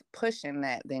us pushing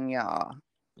that than y'all.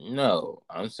 No,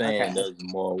 I'm saying Okay. there's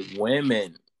more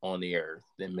women on the earth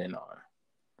than men are.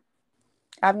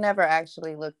 I've never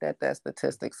actually looked at that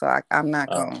statistic, so I'm not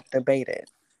going to debate it.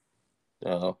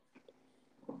 So,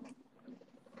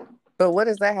 But what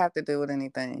does that have to do with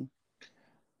anything?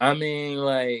 I mean,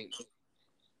 like,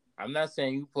 I'm not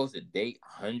saying you're supposed to date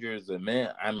hundreds of men.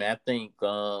 I mean, I think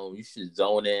you should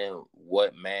zone in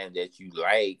what man that you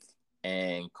like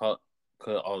and cut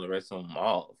all the rest of them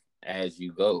off as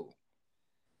you go.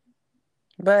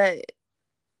 But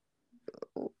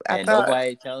I And thought,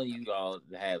 nobody telling you all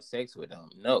to have sex with them.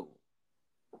 No,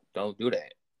 don't do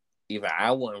that. Even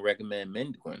I wouldn't recommend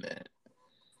men doing that.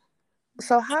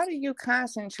 so how do you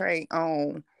concentrate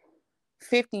on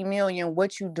 50 million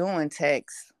what you doing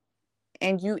texts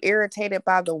and you irritated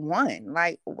by the one?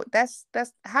 Like, that's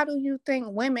how do you think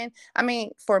women, I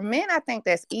mean, for men I think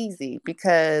that's easy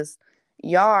because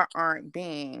y'all aren't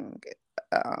being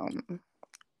um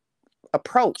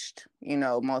approached,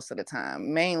 most of the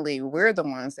time. Mainly we're the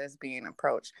ones that's being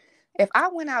approached. If I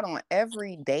went out on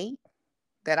every date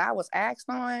that I was asked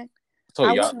on, So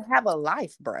I y'all, wouldn't have a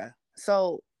life, bruh.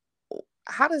 So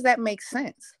how does that make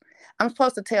sense? I'm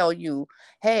supposed to tell you,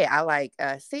 hey, I like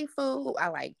seafood, I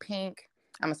like pink.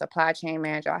 I'm a supply chain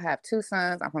manager. I have two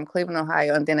sons. I'm from Cleveland,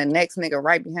 Ohio. And then the next nigga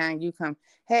right behind you come,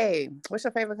 hey, what's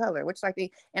your favorite color? Which like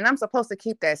the, and I'm supposed to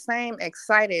keep that same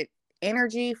excited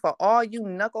energy for all you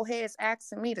knuckleheads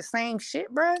asking me the same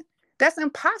shit, bruh? That's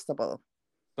impossible.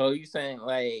 so you saying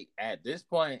like at this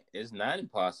point it's not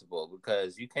impossible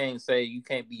because you can't say you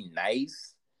can't be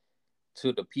nice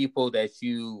to the people that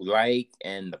you like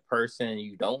and the person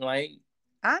you don't like.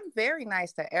 I'm very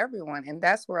nice to everyone, and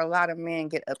that's where a lot of men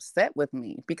get upset with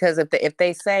me because if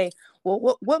they say,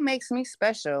 "Well, what makes me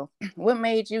special? What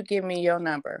made you give me your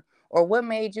number, or what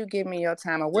made you give me your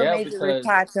time, or what Yeah, made you because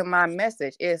reply to my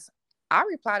message?" Is I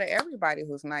reply to everybody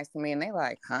who's nice to me, and they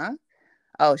like, "Huh?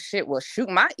 Oh shit! Well, shoot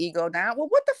my ego down. Well,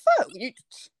 what the fuck?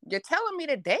 You're telling me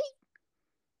to date?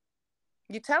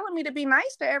 You're telling me to be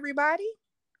nice to everybody?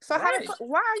 So how the right, fuck?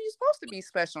 Why are you supposed to be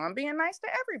special? I'm being nice to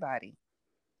everybody."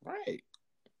 right.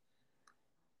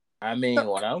 I So mean,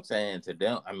 what I'm saying to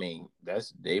them, I mean,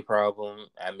 that's their problem.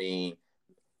 I mean,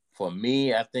 for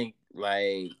me, I think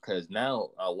like because now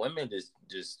women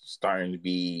just starting to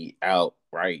be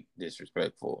outright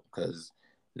disrespectful because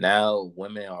now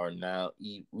women are now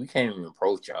we can't even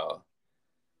approach y'all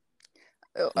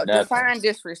for nothing. define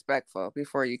disrespectful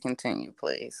before you continue,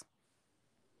 please.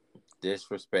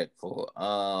 Disrespectful.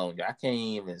 Y'all can't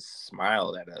even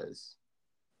smile at us.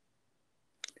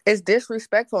 It's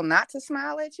disrespectful not to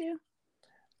smile at you.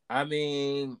 I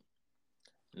mean,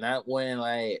 not when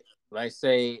like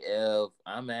say if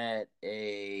I'm at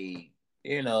a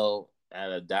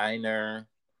at a diner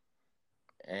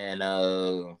and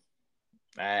I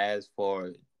ask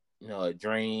for a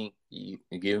drink, you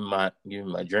give me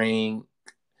my drink,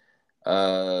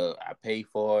 I pay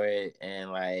for it,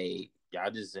 and like y'all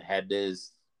just had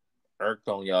this irked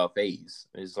on y'all face.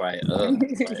 It's like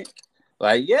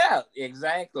yeah,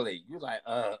 exactly. You like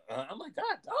I'm like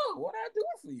God dog, what I do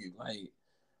for you? Like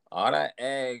all that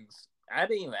eggs. I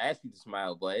didn't even ask you to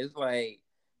smile, but it's like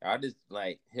I just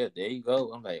like here, there you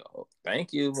go. I'm like, oh,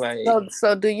 thank you. Like,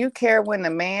 So do you care when the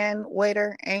man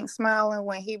waiter ain't smiling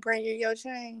when he bring you your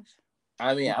change?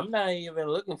 I mean, I'm not even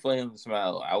looking for him to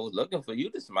smile. I was looking for you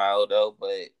to smile though,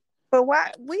 but But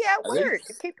why we at at work?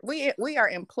 least, We are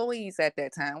employees at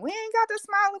that time. We ain't got to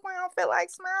smile if we don't feel like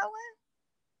smiling.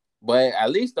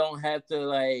 don't have to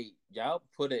like y'all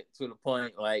put it to the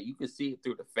point like you can see it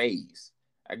through the face.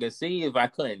 I can see if I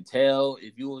couldn't tell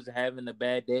if you was having a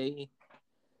bad day,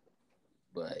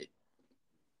 but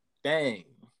Dang.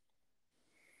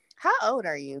 How old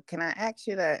are you? Can I ask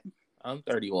you that? I'm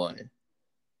 31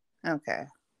 Okay.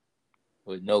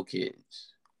 with no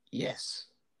kids. Yes.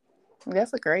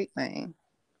 That's a great thing.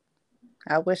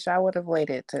 I wish I would have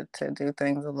waited to do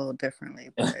things a little differently,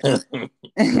 but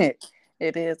it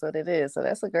is what it is. So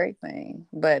that's a great thing.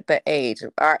 But the age,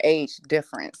 our age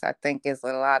difference, I think is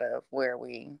a lot of where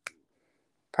we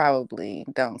probably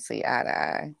don't see eye to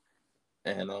eye.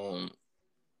 and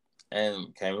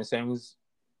and Cameron Samuels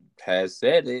has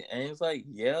said it, and it's like,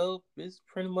 yeah, it's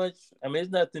pretty much. I mean,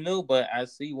 it's nothing new, but I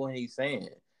see what he's saying.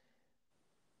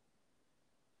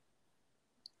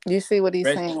 You see what he's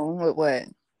Fresh, saying with what?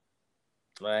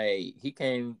 like he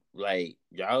came, like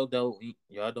y'all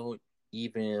don't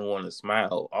even want to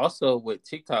smile. Also, with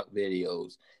TikTok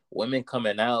videos, women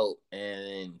coming out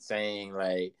and saying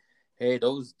like, "Hey,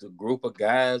 those the group of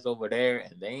guys over there,"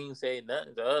 and they ain't say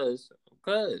nothing to us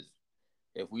because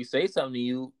if we say something to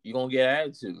you, you gonna get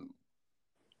attitude.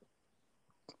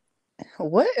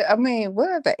 What I mean, what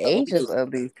are the So what we ages do?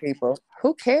 of these people?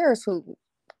 Who cares who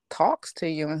talks to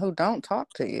you and who don't talk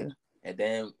to you? And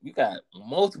then you got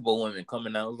multiple women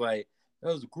coming out. It was like,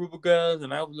 there was a group of girls,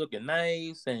 and I was looking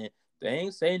nice, and they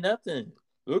ain't say nothing.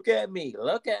 Look at me,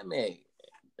 look at me.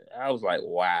 I was like,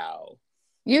 wow.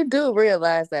 You do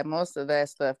realize that most of that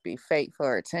stuff be fake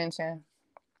for attention.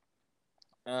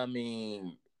 I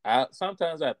mean, I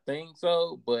sometimes I think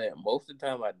so, but most of the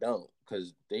time I don't,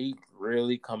 because they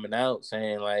really coming out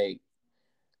saying like,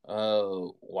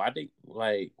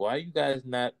 why you guys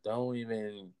not don't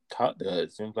even talk to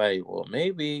us? Seems like, well,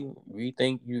 maybe we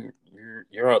think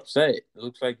you're upset. It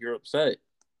looks like you're upset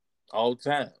all the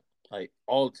time, like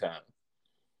all the time.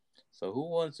 So who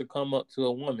wants to come up to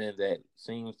a woman that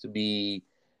seems to be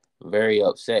very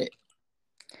upset?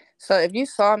 So if you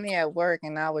saw me at work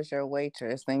and I was your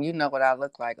waitress, then you know what I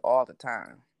look like all the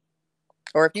time.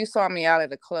 Or if you saw me out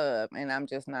at a club and I'm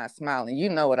just not smiling, you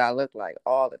know what I look like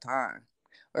all the time.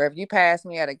 Or if you pass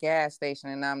me at a gas station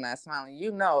and I'm not smiling,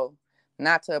 you know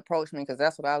not to approach me because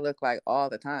that's what I look like all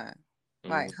the time. Mm,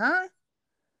 Like, huh?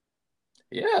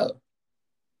 yeah,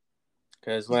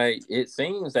 because like it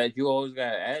seems that you always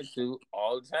got an attitude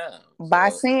all the time. By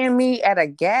So seeing me at a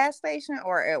gas station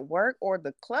or at work or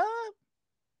the club?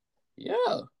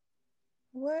 yeah.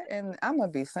 What? And I'm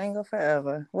gonna be single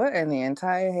forever. What in the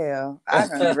entire hell? I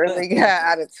done really got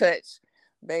out of touch,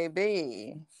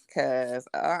 baby. Cause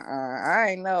I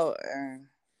ain't know.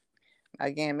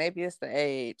 Again, maybe it's the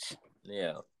age.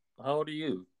 Yeah. How old are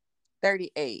you?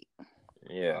 38.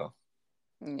 Yeah.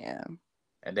 Yeah.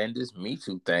 And then this Me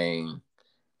Too thing,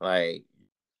 like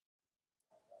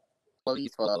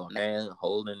police for a man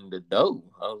holding the dough.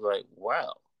 I was like,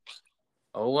 wow.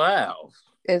 Oh wow.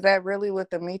 Is that really what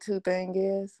the Me Too thing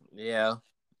is? Yeah.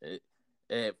 It,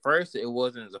 at first, it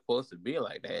wasn't supposed to be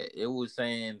like that. It was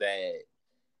saying that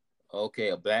okay,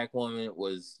 a black woman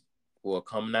was well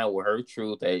coming out with her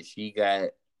truth that she got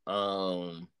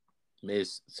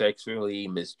sexually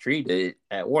mistreated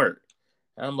at work.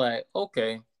 I'm like,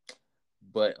 okay,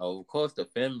 but of course the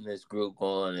feminist group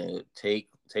going to take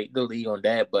the lead on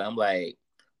that. But I'm like,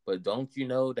 but don't you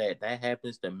know that that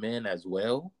happens to men as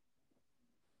well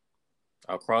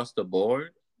across the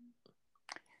board?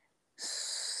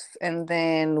 And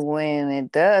then when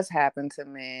it does happen to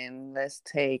men, let's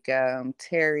take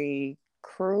Terry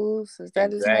Crews. Is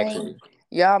that his name? Exactly.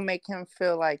 Y'all make him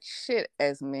feel like shit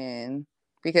as men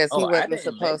because he Oh, I wasn't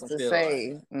didn't make supposed him to feel like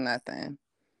say nothing.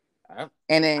 I.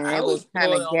 And then I it was was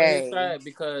kind feeling of on his gay. side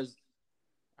because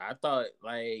I thought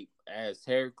like as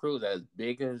Terry Crews, as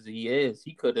big as he is,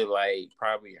 he could have like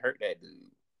probably hurt that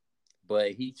dude,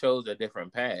 but he chose a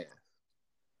different path.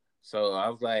 So I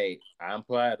was like, I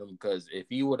applaud him because if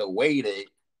he would have waited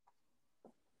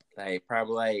like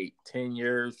probably like 10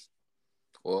 years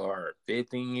or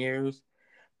 15 years,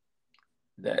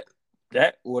 that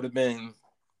that would have been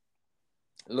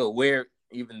a little weird.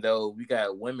 Even though we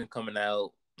got women coming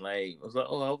out like I was like,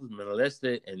 oh, I was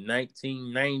molested in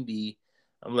 1990.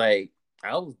 I'm like,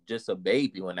 I was just a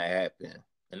baby when that happened,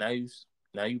 and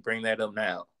now you bring that up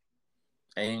now,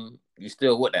 and you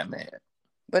still with that man.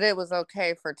 But it was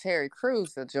okay for Terry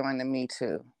Crews to join the Me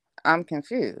Too. I'm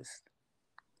confused.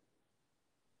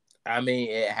 I mean,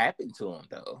 it happened to him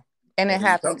though, And it and he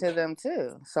happened told me. to them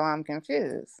too. So I'm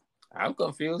confused. I'm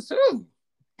confused too.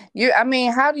 I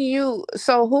mean, how do you,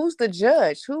 so who's the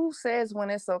judge? Who says when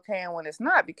it's okay and when it's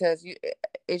not? Because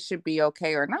it should be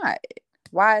okay or not.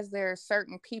 Why is there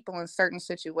certain people in certain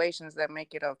situations that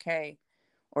make it okay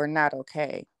or not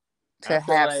okay I to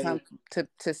feel have some, like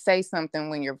to say something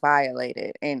when you're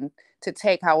violated and to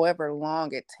take however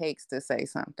long it takes to say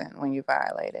something when you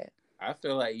violate it? I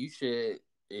feel like you should.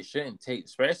 it shouldn't take,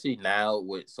 especially now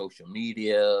with social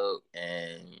media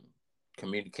and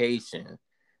communication.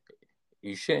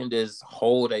 You shouldn't just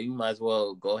hold that. You might as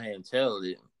well go ahead and tell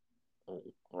it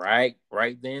right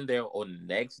then there or the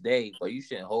next day, but you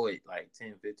shouldn't hold it like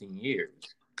 10, 15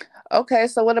 years. Okay,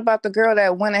 so what about the girl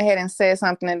that went ahead and said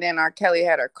something and then R. Kelly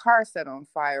had her car set on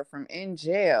fire from in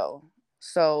jail?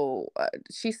 So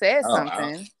she said Oh,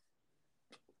 something.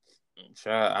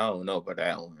 I don't know about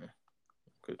that one.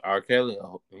 Cause R. Kelly,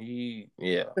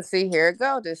 yeah. But see, here it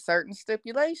go. There's certain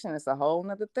stipulation. It's a whole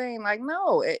nother thing. Like,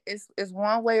 no, it's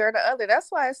one way or the other.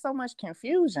 That's why it's so much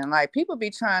confusion. Like, people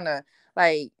be trying to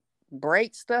like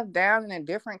break stuff down into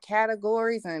different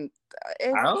categories, and I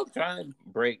it's don't try to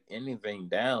break anything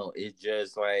down. It's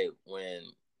just like when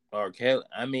R. Kelly,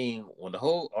 I mean, when the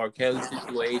whole R. Kelly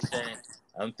situation,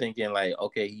 I'm thinking like,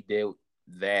 okay, he did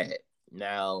that.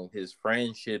 Now his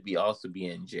friends should be also be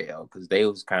in jail because they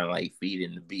was kind of like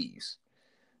feeding the beast.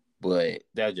 But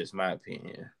that's just my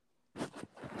opinion.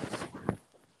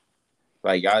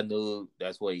 Like y'all knew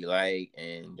that's what he like,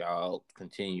 and y'all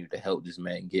continue to help this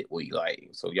man get what he like.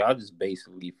 So y'all just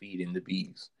basically feeding the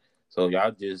beast. So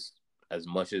y'all just as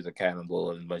much as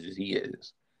accountable as much as he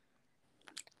is.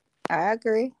 I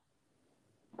agree.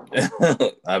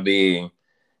 I mean,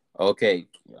 okay,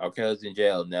 our cousin's in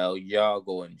jail now. Y'all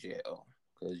go in jail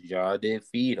because y'all did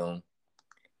feed him.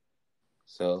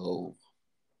 So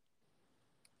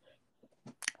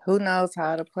Who knows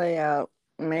how to play out?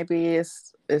 Maybe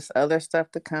it's other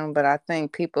stuff to come, but I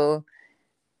think people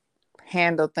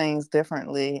handle things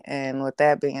differently. And with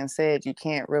that being said, you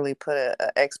can't really put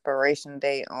a expiration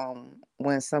date on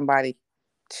when somebody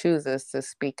chooses to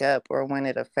speak up or when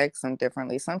it affects them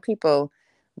differently. Some people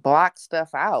block stuff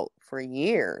out for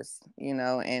years,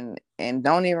 and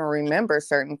don't even remember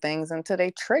certain things until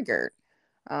they triggered.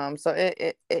 So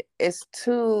it's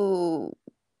too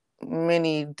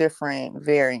many different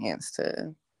variants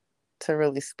to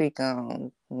really speak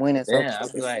on when it's then okay.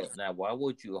 I'd be like, now why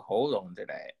would you hold on to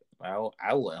that?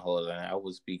 I wouldn't hold on. I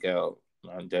would speak out.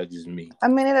 That's just me. I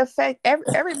mean, it affects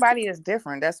everybody is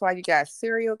different. That's why you got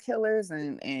serial killers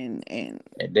and And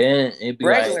then it'd be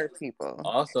like, regular people.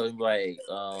 also it'd be like,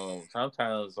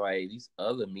 sometimes like these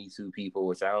other Me Too people,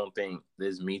 which I don't think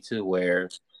this Me Too where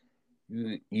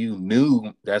you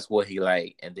knew that's what he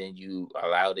liked, and then you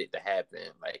allowed it to happen.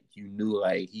 Like you knew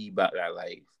like he about that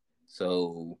life,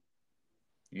 so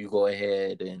you go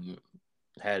ahead and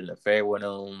had an affair with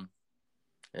him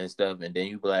and stuff, and then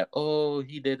you be like, oh,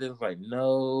 he did this. Like,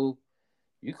 no,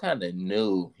 you kind of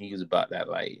knew he was about that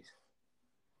life.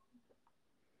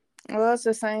 Well, it's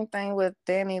the same thing with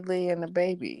Danny Lee and the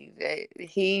baby.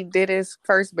 He did his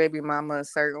first baby mama a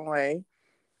certain way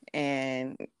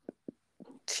and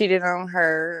cheated on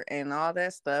her and all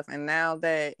that stuff. And now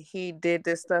that he did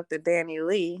this stuff to Danny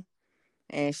Lee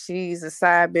and she's a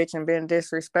side bitch and been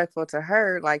disrespectful to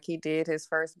her like he did his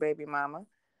first baby mama.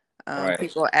 Right,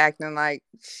 People acting like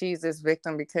she's this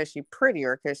victim because she's pretty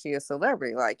or because she's a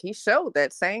celebrity. Like he showed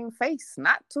that same face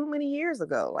not too many years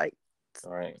ago, like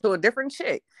right, to a different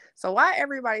chick. So why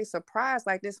everybody surprised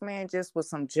like this man just was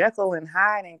some Jekyll and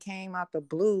Hyde and came out the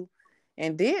blue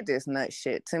and did this nut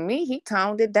shit? To me, he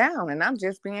toned it down, and I'm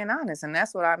just being honest. And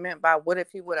that's what I meant by what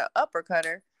if he would have uppercut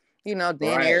her? Then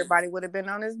right, everybody would have been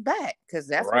on his back because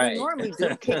that's what he right. normally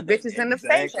do, kick bitches in the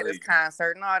face at his Exactly.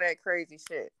 concert and all that crazy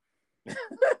shit.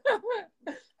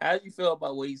 How do you feel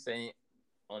about what he's saying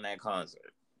on that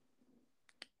concert?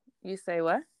 You say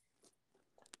what?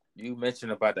 You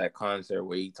mentioned about that concert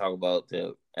where he talked about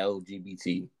the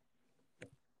LGBT.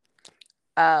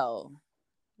 Oh,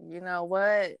 you know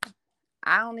what?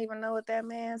 I don't even know what that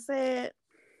man said,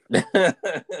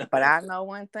 but I know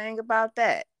one thing about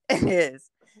that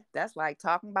is that's like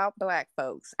talking about black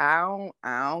folks. I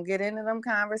don't get into them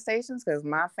conversations because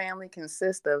my family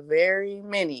consists of very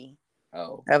many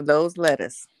Oh, of those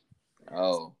letters.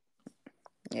 oh,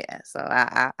 Yeah, so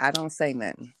I don't say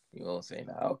nothing. you won't say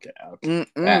that. Okay, okay,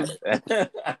 got Mm-mm.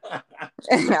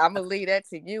 it. I'm gonna leave that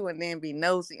to you and then be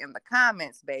nosy in the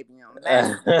comments, baby, on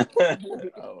that.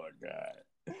 Oh my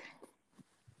god.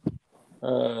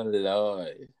 Oh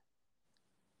Lord.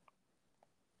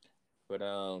 But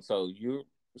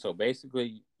so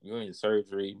basically you're in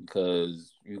surgery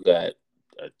because you got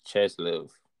a chest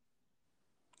lift.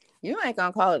 You ain't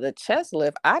gonna call it a chest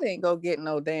lift. I didn't go get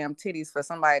no damn titties for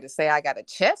somebody to say I got a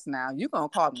chest now. You gonna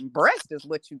call them breast is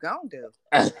what you gonna do.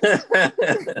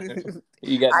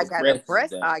 You got I the got a breast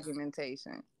breast done.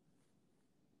 augmentation.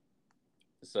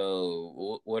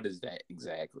 So what is that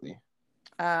exactly?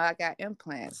 I got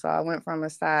implants, so I went from a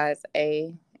size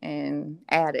A and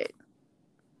added.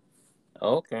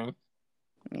 Okay.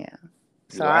 Yeah.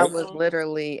 You So I like was them?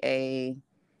 literally a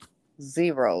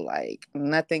Zero, like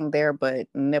nothing there but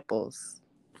nipples.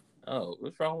 Oh,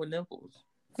 what's wrong with nipples?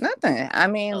 Nothing. I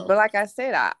mean, Oh, but like I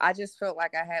said, I just felt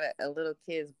like I had a little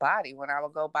kid's body when I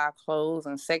would go buy clothes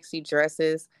and sexy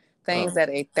dresses, things oh, that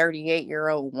a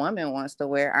 38-year-old woman wants to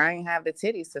wear. I ain't have the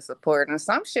titties to support. And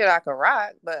some shit I could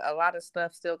rock, but a lot of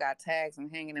stuff still got tags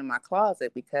and hanging in my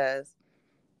closet because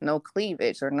no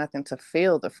cleavage or nothing to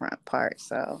fill the front part.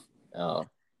 So, oh,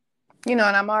 and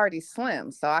I'm already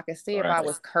slim. So I could see if I right.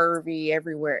 was curvy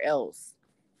everywhere else,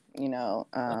 you know.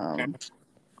 Okay.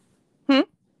 Hmm?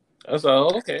 That's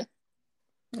all. Okay.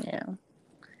 Yeah.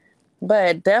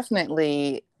 But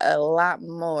definitely a lot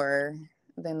more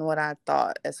than what I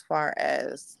thought as far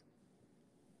as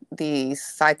the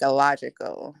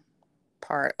psychological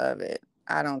part of it.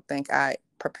 I don't think I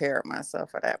prepared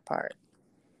myself for that part.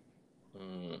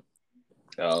 Mm.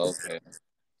 Oh, okay.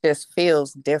 Just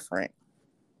feels different.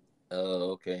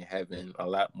 Oh, okay. Having a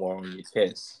lot more on your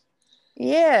chest.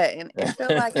 Yeah, and it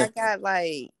felt like I got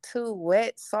like two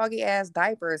wet, soggy ass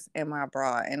diapers in my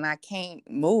bra and I can't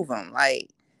move them. Like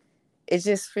it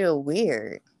just feel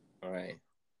weird. Right.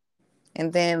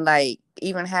 And then like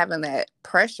even having that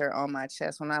pressure on my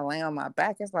chest when I lay on my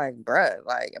back, it's like, bruh,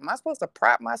 like, am I supposed to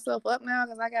prop myself up now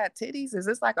because I got titties? Is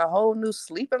this like a whole new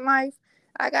sleeping life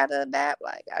I gotta adapt?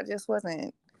 Like I just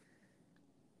wasn't.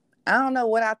 I don't know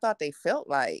what I thought they felt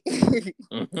like.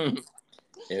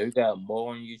 Yeah, you got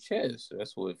more on your chest.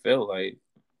 That's what it felt like.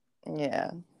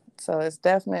 Yeah. So it's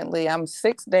definitely I'm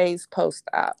 6 days post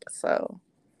op, so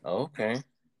Okay.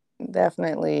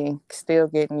 definitely still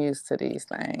getting used to these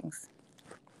things.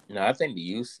 No, I think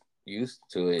the used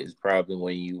to it is probably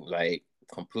when you like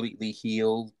completely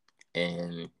healed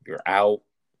and you're out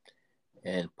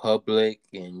in public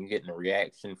and you're getting a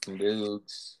reaction from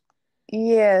dudes.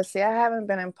 Yeah, see, I haven't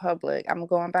been in public. I'm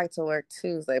going back to work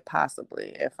Tuesday,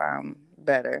 possibly, if I'm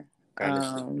better.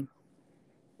 Honestly.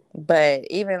 But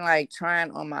even like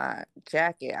trying on my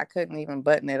jacket, I couldn't even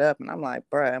button it up. And I'm like,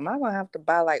 bruh, am I going to have to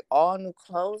buy like all new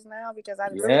clothes now? Because I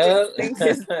really Yeah. didn't think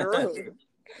this through.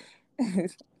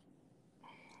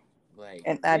 Like,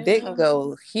 And I didn't yeah.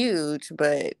 go huge,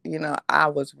 but I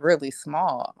was really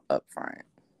small up front.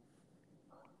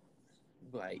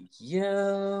 Like,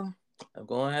 yeah. I'm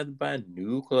gonna have to buy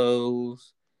new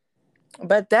clothes.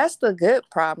 But that's the good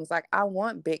problems. Like I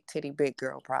want big titty, big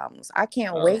girl problems. I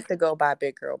can't Oh, wait to go buy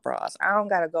big girl bras. I don't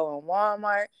gotta go in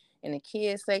Walmart in the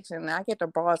kids section. And I get the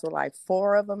bras with like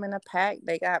four of them in a pack.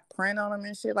 They got print on them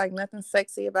and shit. Like nothing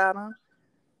sexy about them.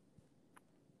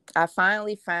 I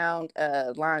finally found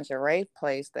a lingerie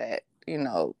place that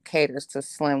caters to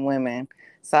slim women.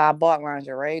 So I bought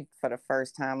lingerie for the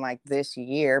first time like this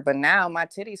year. But now my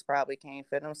titties probably can't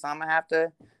fit them, so I'm gonna have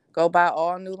to go buy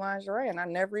all new lingerie. And I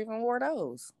never even wore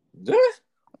those.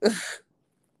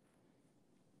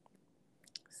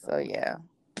 So yeah,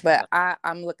 but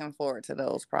I'm looking forward to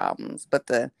those problems. But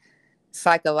the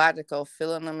psychological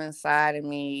feeling them inside of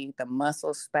me, the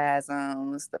muscle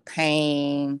spasms, the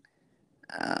pain,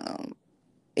 um,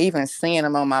 even seeing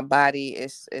them on my body,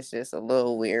 it's just a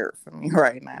little weird for me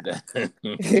right now.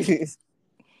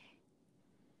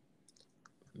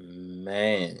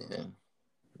 Man,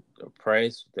 the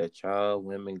price that y'all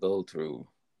women go through.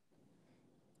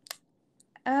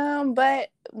 But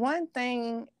one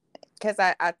thing, because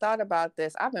I thought about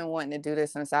this, I've been wanting to do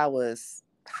this since I was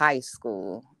high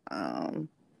school.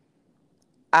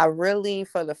 I really,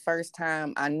 for the first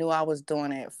time, I knew I was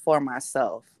doing it for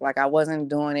myself. Like I wasn't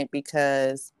doing it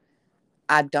because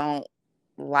I don't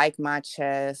like my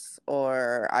chest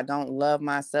or I don't love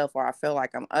myself or I feel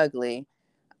like I'm ugly.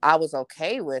 I was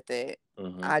okay with it.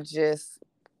 Mm-hmm. I just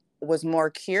was more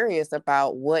curious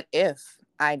about what if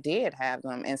I did have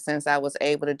them. And since I was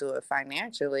able to do it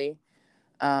financially,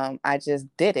 I just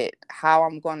did it. How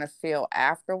I'm going to feel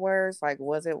afterwards, like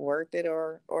was it worth it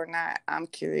or not? I'm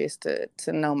curious to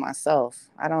know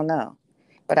myself. I don't know.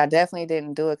 But I definitely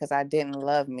didn't do it because I didn't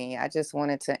love me. I just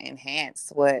wanted to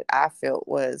enhance what I felt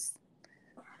was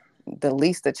the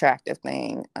least attractive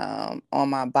thing on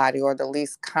my body or the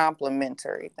least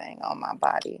complimentary thing on my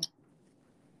body.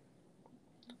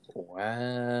 I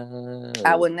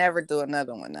Wow. would never do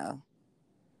another one though.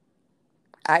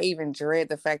 I even dread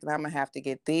the fact that I'm gonna have to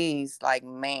get these like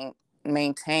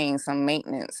maintain some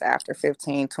maintenance after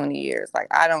 15, 20 years. Like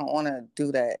I don't want to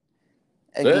do that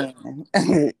But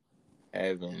again.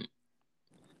 having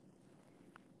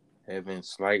having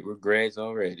slight regrets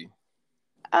already.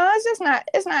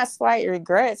 It's not slight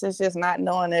regrets. It's just not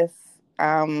knowing if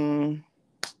you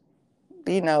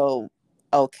know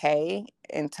okay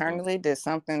Mm. internally. Did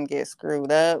something get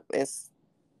screwed up? It's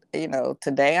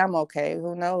today I'm okay.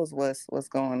 Who knows what's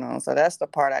going on? So that's the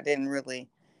part I didn't really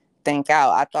think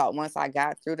out. I thought once I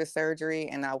got through the surgery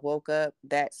and I woke up,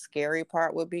 that scary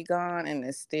part would be gone. And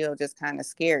it's still just kind of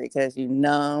scary because you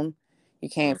numb. You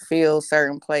can't feel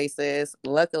certain places.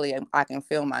 Luckily, I can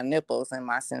feel my nipples and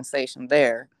my sensation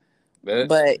there. But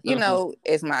But,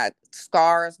 is my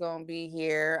scars going to be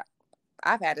here?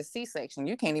 I've had a C-section.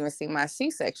 You can't even see my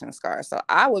C-section scars. So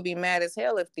I would be mad as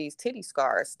hell if these titty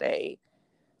scars stayed.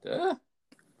 uh,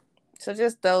 So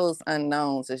just those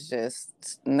unknowns is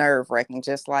just nerve-wracking,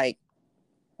 just like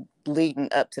leading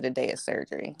up to the day of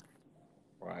surgery.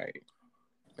 right.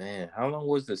 Man, how long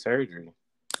was the surgery?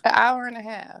 An hour and a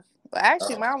half. Well,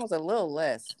 actually, Oh, mine was a little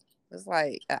less. It's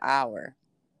like an hour.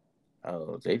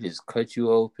 oh, they just cut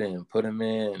you open and put them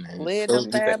in and Slid them sewed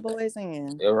you back. bad boys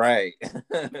in. You're right.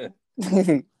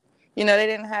 They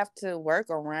didn't have to work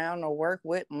around or work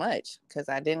with much because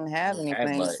I didn't have That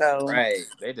anything. much, So, right?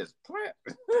 They just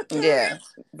yeah.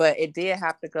 But it did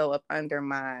have to go up under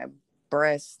my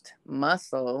breast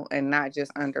muscle and not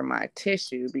just under my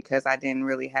tissue because I didn't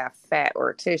really have fat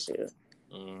or tissue.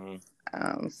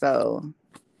 mm, So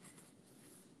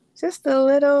just a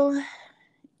little,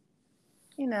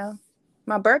 you know,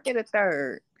 my birthday the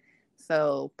 3rd.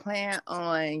 So plan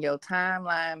on your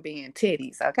timeline being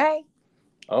titties, okay?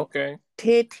 okay,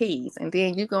 Titties. And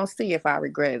then you going to see if I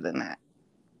regret it or not.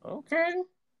 okay.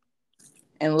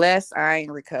 Unless I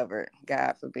ain't recovered,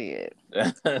 God forbid.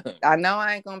 I know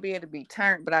I ain't going to be able to be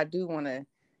turned, but I do want to,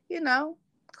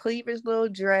 cleavage little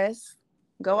dress,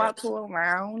 go Right. out to a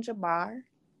lounge, a bar.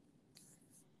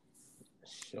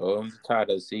 Show them to try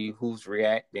to see who's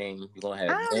reacting. You're gonna have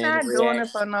I'm men not doing it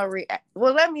react, for no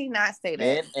Well, let me not say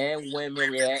that. men and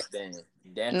women reacting.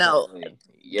 No, Definitely,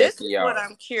 this yes, is they what are.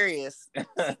 I'm curious.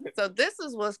 So this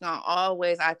is what's gonna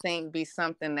always, I think, be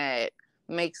something that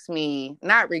makes me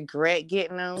not regret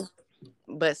getting them,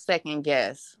 but second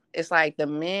guess. It's like the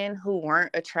men who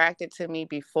weren't attracted to me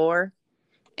before,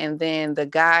 and then the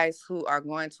guys who are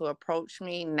going to approach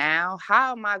me now.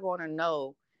 How am I going to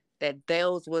know that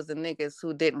those was the niggas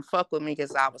who didn't fuck with me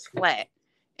because I was flat?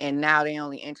 And now they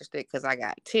only interested because I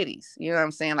got titties. You know what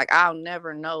I'm saying? Like, I'll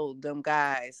never know them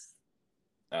guys.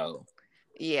 Oh,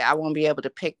 Yeah, I won't be able to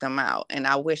pick them out. And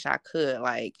I wish I could.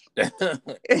 Like,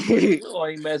 you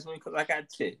only mess with me because I got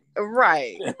titties.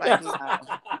 right. Like, no.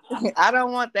 I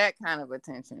don't want that kind of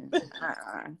attention.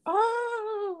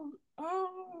 Oh,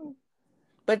 oh,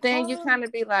 But then you oh. kind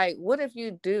of be like, what if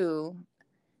you do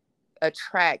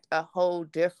attract a whole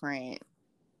different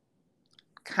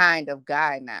kind of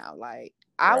guy now? Like,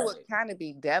 I would Right. kind of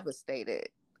be devastated,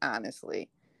 honestly.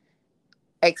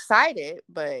 Excited,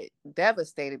 but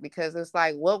devastated because it's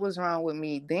like, what was wrong with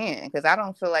me then? Because I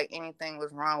don't feel like anything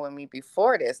was wrong with me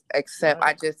before this, except I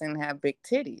Right. just didn't have big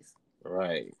titties.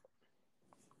 Right.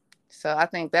 So I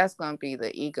think that's going to be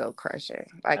the ego crusher.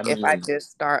 Like, I if I mean, just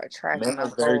start men attracting are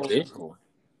a very whole. visual.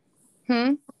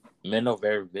 Hmm? Men are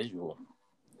very visual.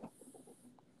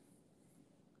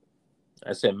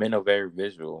 I said men are very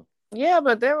visual. Yeah,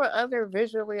 but there were other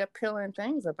visually appealing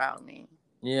things about me.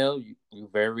 You know, you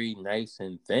very nice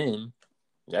and thin.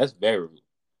 That's very.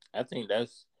 I think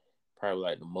that's probably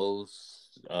like the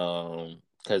most.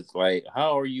 Cause like,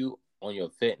 how are you on your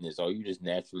fitness? Are you just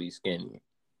naturally skinny?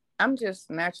 I'm just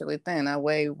naturally thin. I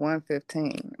weigh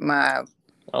 115. My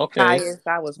Okay. highest,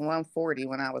 I was 140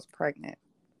 when I was pregnant.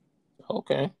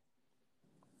 Okay.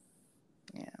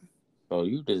 Yeah. So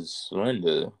you just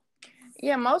slender.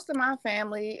 Yeah, most of my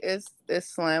family is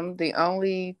slim. The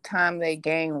only time they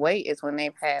gain weight is when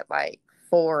they've had like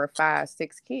 4 or 5,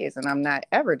 6 kids, and I'm not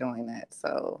ever doing that.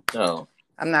 So No.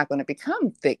 I'm not going to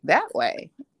become thick that way.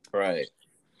 Right.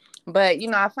 But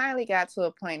I finally got to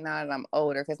a point now that I'm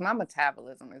older because my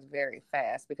metabolism is very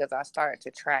fast because I started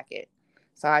to track it.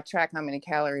 So I track how many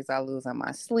calories I lose on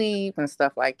my sleep and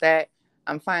stuff like that.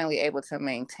 I'm finally able to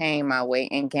maintain my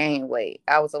weight and gain weight.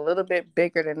 I was a little bit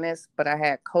bigger than this, but I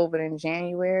had COVID in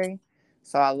January,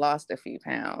 so I lost a few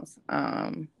pounds.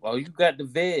 Well, you got the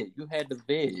vid. You had the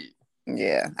vid.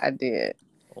 Yeah, I did.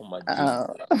 Oh my Jesus.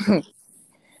 Uh,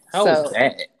 How was so,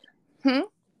 that? hmm?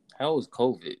 How was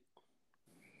COVID?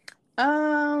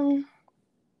 um,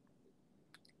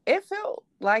 It felt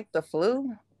like the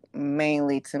flu,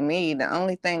 mainly to me. The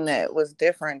only thing that was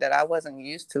different that I wasn't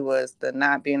used to was the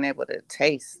not being able to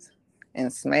taste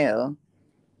and smell.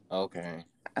 Okay.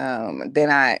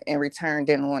 Then I, in return,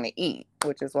 didn't want to eat,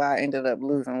 which is why I ended up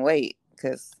losing weight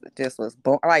because it just was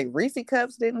like Reese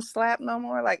cups didn't slap no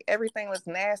more. Like everything was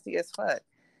nasty as fuck.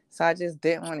 So I just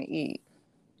didn't want to eat.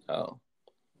 Oh.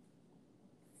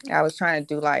 I was trying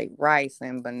to do like rice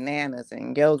and bananas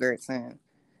and yogurts and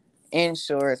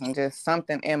Ensures and just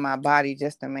something in my body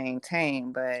just to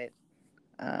maintain. But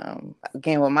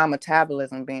Again, with my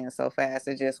metabolism being so fast,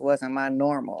 it just wasn't my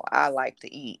normal. I like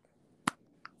to eat.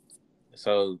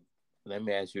 So let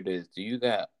me ask you this: do you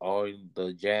got all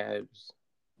the jabs?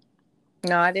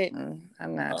 No, I didn't.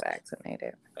 I'm not Oh,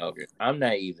 vaccinated. okay. I'm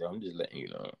not either. I'm just letting you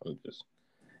know.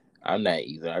 I'm not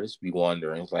either. I just be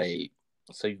wondering, it's like,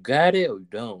 so you got it or you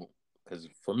don't? Because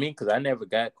for me, because I never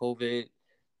got COVID,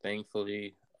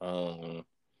 thankfully.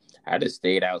 I just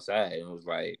stayed outside and was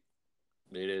like,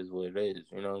 it is what it is.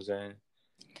 You know what I'm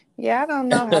Yeah, I don't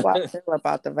know how I saying? feel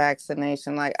about the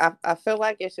vaccination. Like, I feel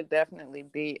like it should definitely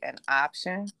be an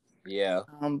option. Yeah,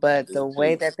 I But do the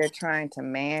way too. that they're trying to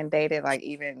mandate it, like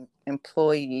even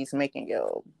employees making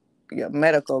your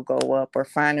medical go up or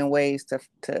finding ways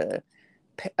to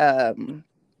um,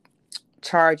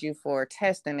 charge you for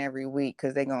testing every week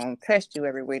because they're going to test you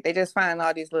every week. They just find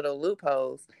all these little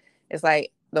loopholes. It's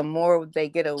like the more they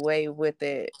get away with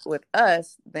it with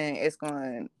us, then it's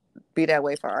going to be that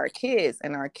way for our kids.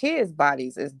 And our kids'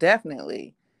 bodies is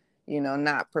definitely,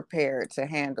 not prepared to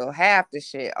handle half the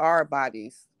shit our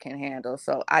bodies can handle.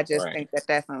 So I just Right, think that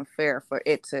that's unfair for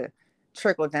it to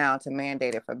trickle down to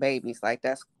mandate it for babies. Like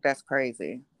that's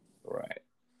crazy. right.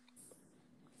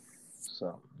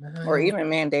 So, Or even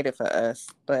mandated for us.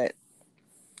 But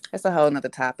it's a whole nother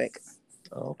topic.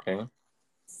 okay.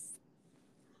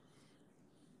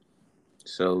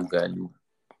 So we got new.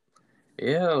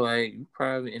 Yeah, like you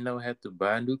probably have to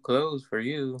buy new clothes for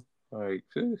you. Like,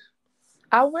 phew.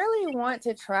 I really want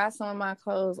to try some of my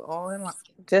clothes on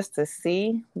just to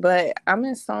see, but I'm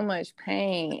in so much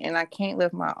pain and I can't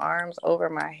lift my arms over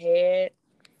my head.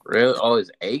 Really? Oh,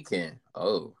 it's aching.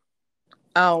 Oh,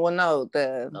 Oh, well, no,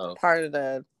 the oh, part of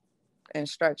the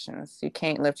instructions, you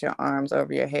can't lift your arms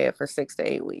over your head for 6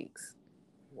 to 8 weeks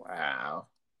wow.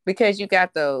 because you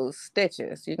got those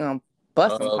stitches. You're going to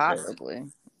bust them Oh, okay. possibly.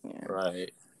 Yeah.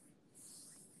 Right.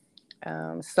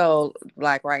 So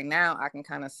like right now, I can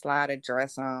kind of slide a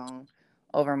dress on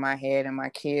over my head, and my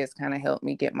kids kind of help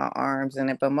me get my arms in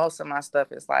it. But most of my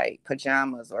stuff is like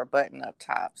pajamas or button up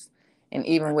tops. And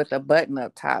even with the button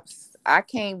up tops, I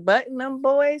can't button them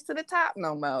boys to the top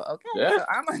no more. Okay, Yeah. so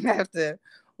I'm gonna have to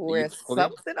wear Leave a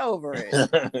clip. something over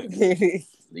it.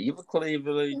 Leave a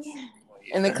cleavage.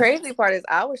 And the crazy part is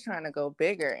I was trying to go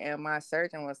bigger and my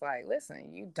surgeon was like,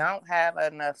 listen, you don't have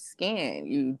enough skin.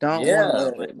 You don't want Yeah.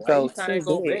 to Like, why go you trying too to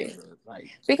go big. bigger? Like,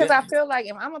 Because I spend. feel like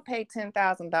if I'm going to pay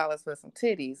 $10,000 for some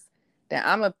titties, then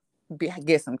I'm going to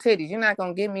get some titties. You're not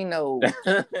going to give me no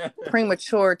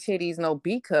premature titties, no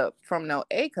B cup from no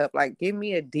A cup. Like, give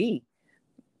me a D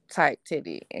type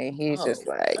titty. And he's Oh, just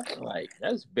like,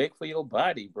 that's big for your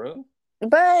body, bro.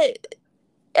 but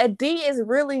a D is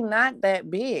really not that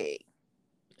big.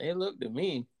 It looked to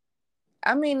me.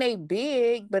 I mean, they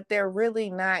big, but they're really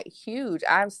not huge.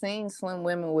 I've seen slim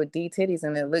women with D titties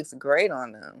and it looks great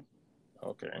on them.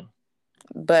 Okay.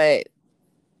 But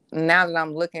now that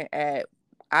I'm looking at,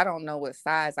 I don't know what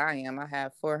size I am. I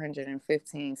have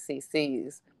 415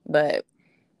 cc's, but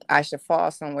I should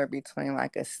fall somewhere between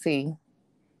like a C,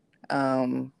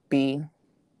 B,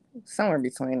 somewhere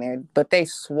between there. But they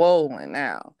swollen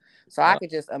now. So I Uh,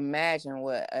 could just imagine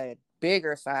what a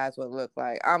bigger size would look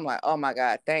like. I'm like, oh my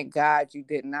God, thank God you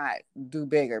did not do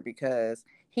bigger because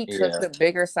he took yeah. the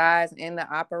bigger size in the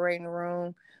operating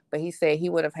room, but he said he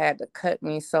would have had to cut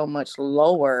me so much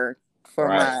lower for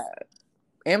Right. my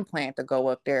implant to go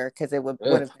up there because it would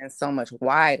Ugh, have been so much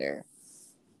wider.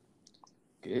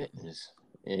 goodness.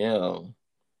 Yeah.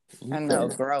 You I know,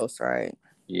 couldn't. gross, right?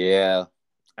 Yeah.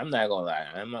 I'm not gonna lie.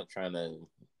 I'm not trying to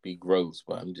be gross,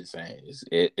 but I'm just saying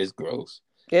it's gross.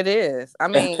 It is. I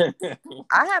mean,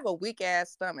 I have a weak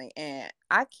ass stomach and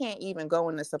I can't even go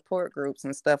into support groups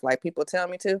and stuff like people tell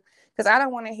me to because I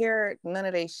don't want to hear none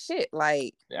of their shit.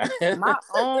 Like my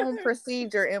own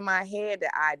procedure in my head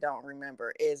that I don't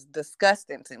remember is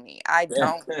disgusting to me. I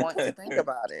don't want to think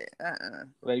about it.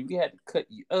 Like we had to cut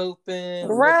you open,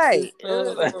 look this Right.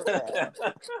 up. Ugh.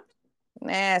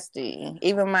 Nasty.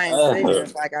 Even my Ugh.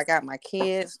 incisions, like I got my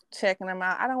kids checking them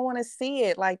out. I don't want to see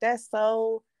it. Like that's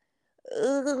so.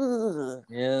 Ugh.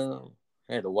 Yeah.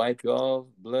 Had to wipe you off,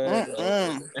 blood.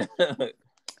 Mm-mm.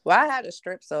 Well, I had the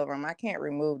strips over them. I can't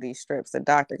remove these strips. The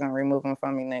doctor gonna remove them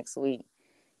from me next week,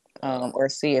 or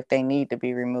see if they need to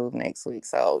be removed next week.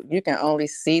 So you can only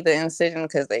see the incision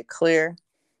because they clear,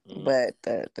 Mm. but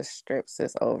the strips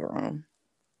is over them.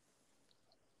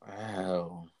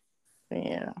 Wow.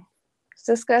 Yeah, it's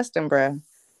disgusting, bro.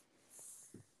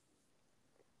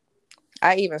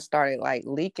 I even started like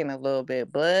leaking a little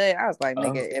bit blood. I was like, Oh.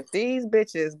 nigga, if these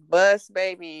bitches bust,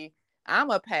 baby,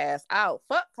 I'ma pass out.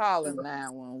 Fuck calling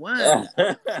 911.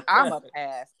 I'ma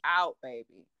pass out,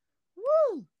 baby.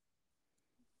 Woo.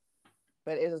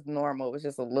 but it was normal. It was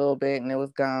just a little bit and it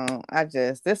was gone.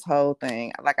 This whole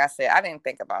thing, like I said, I didn't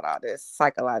think about all this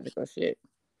psychological shit.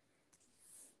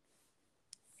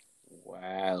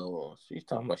 Wow. She's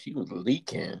talking about she was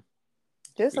leaking.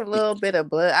 Just a little bit of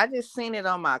blood. I just seen it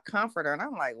on my comforter and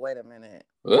I'm like, wait a minute.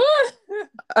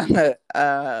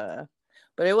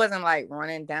 But it wasn't like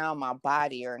running down my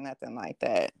body or nothing like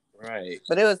that. Right.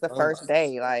 But it was the first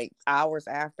day, like hours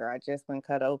after I just been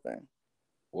cut open.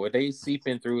 Were they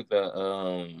seeping through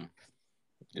the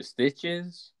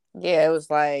stitches? Yeah, it was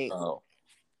like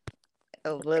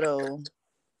a little,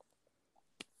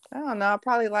 I don't know, I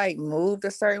probably like moved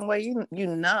a certain way. You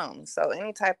numb. So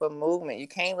any type of movement, you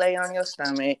can't lay on your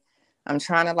stomach. I'm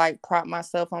trying to like prop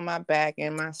myself on my back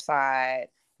and my side.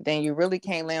 Then you really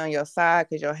can't lay on your side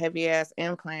because your heavy ass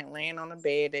implant laying on the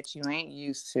bed that you ain't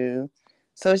used to.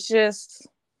 So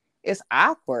it's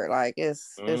awkward. Like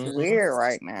it's weird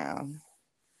right now.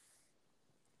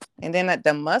 And then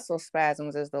the muscle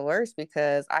spasms is the worst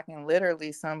because I can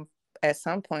literally at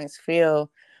some points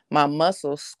feel my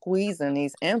muscles squeezing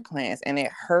these implants and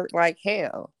it hurt like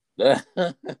hell. Yeah,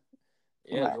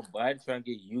 your body trying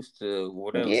to get used to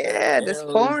whatever. Yeah, this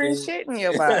foreign shit in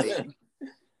your body.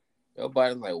 Your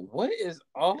body's like, what is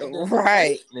all this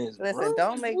right? tightness, Listen, bro?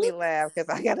 don't make me laugh because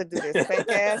I got to do this fake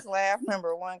ass laugh.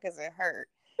 Number one, because it hurt,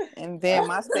 and then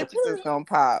my stitches is gonna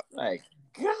pop. Like,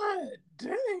 God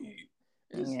dang,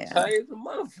 it's tight as a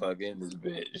motherfucker in this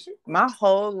bitch. My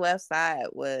whole left side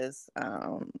was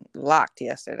locked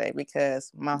yesterday because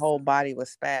my whole body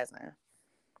was spazzing.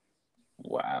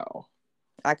 Wow.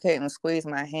 I couldn't squeeze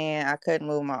my hand. I couldn't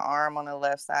move my arm on the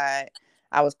left side.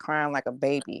 I was crying like a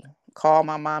baby. Call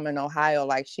my mom in Ohio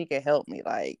like she could help me.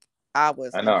 Like I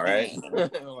was I know, in pain.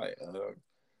 right? Like,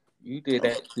 you did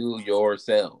that to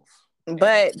yourself.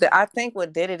 But I think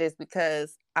what did it is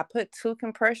because I put 2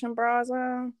 compression bras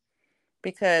on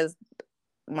because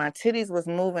my titties was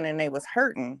moving and they was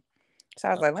hurting. So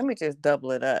I was like, let me just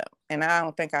double it up. And I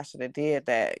don't think I should have did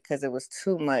that because it was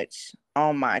too much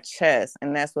on my chest.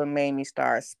 And that's what made me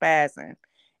start spazzing.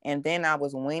 And then I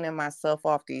was weaning myself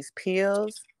off these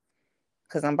pills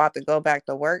because I'm about to go back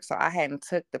to work. So I hadn't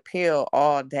took the pill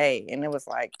all day. And it was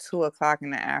like 2:00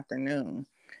 in the afternoon.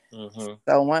 Mm-hmm.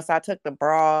 So once I took the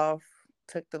bra off,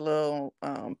 took the little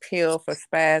pill for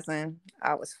spazzing,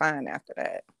 I was fine after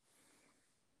that.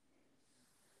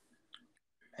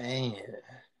 Man.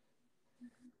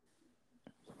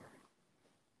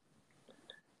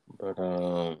 But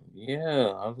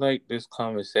yeah, I like this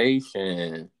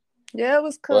conversation. Yeah, it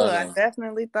was cool. I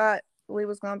definitely thought we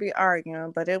was gonna be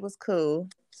arguing, but it was cool.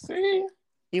 See,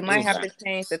 you might have to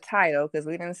change the title because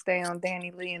we didn't stay on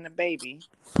Danny Lee and the baby.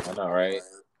 I know, right?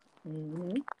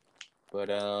 Mm-hmm. But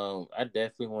I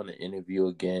definitely want to interview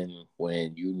again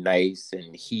when you nice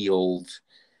and healed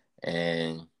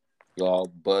and y'all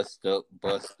bust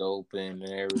open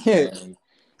and everything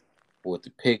with the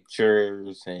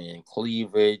pictures and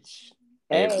cleavage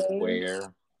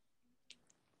everywhere.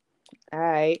 All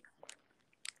right.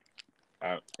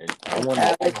 I want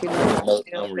to know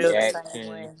some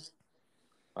reactions.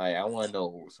 Like I want to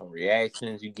know some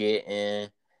reactions you get in.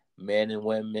 Men and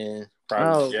women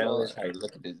probably jealous. Hey,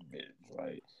 look at this bitch.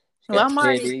 Like she got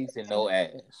titties and no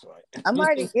ass. Like I'm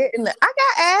already getting I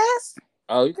got ass.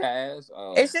 Oh, you got ass?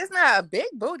 Oh. It's just not a big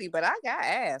booty, but I got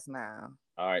ass now.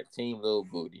 All right, team little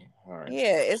booty. All right.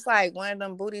 Yeah, it's like one of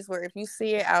them booties where if you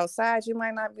see it outside, you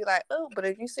might not be like, oh, but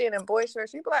if you see it in boy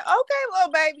shorts, you be like, okay,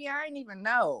 little baby, I ain't even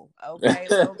know. Okay,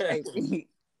 little baby.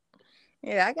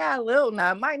 Yeah, I got a little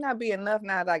now. It might not be enough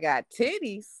now that I got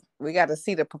titties. We got to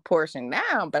see the proportion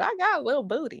now, but I got a little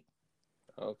booty.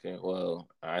 Okay, well,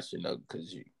 I should know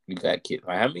because you got kids.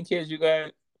 Like, how many kids you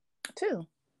got? 2.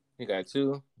 You got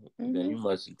 2? Mm-hmm. Then you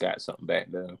must have got something back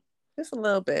there. Just a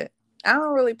little bit. I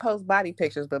don't really post body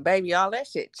pictures, but baby, all that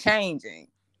shit changing.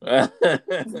 All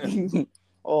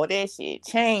that shit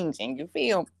changing. You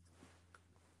feel?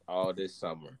 All this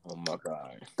summer. Oh my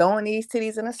God. Throwing these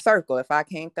titties in a circle if I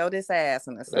can't throw this ass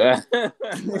in a circle.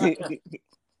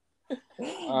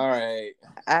 All right.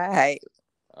 All right.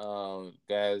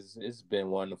 Guys, it's been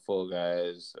wonderful,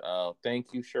 guys.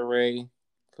 Thank you, Sheray,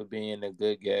 for being a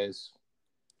good guest.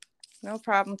 No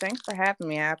problem. Thanks for having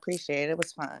me. I appreciate it. It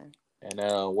was fun. And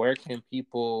where can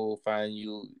people find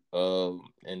you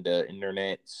in the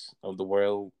internets of the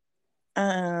world?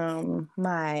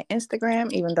 My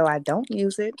Instagram, even though I don't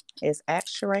use it, is at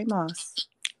Sheray Moss.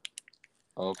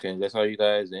 Okay, that's all you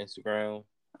guys, Instagram?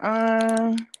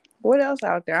 What else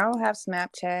out there? I don't have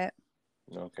Snapchat.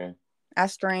 Okay. I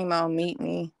stream on Meet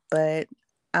Me, but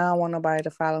I don't want nobody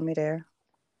to follow me there.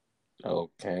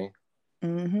 Okay.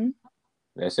 Mm-hmm.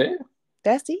 That's it?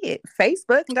 That's it.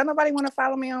 Facebook. Don't nobody want to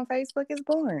follow me on Facebook. It's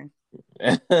boring.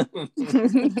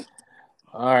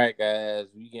 All right, guys,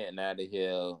 we getting out of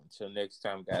here. Until next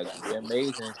time, guys. Be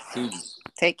amazing. Peace.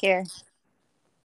 Take care.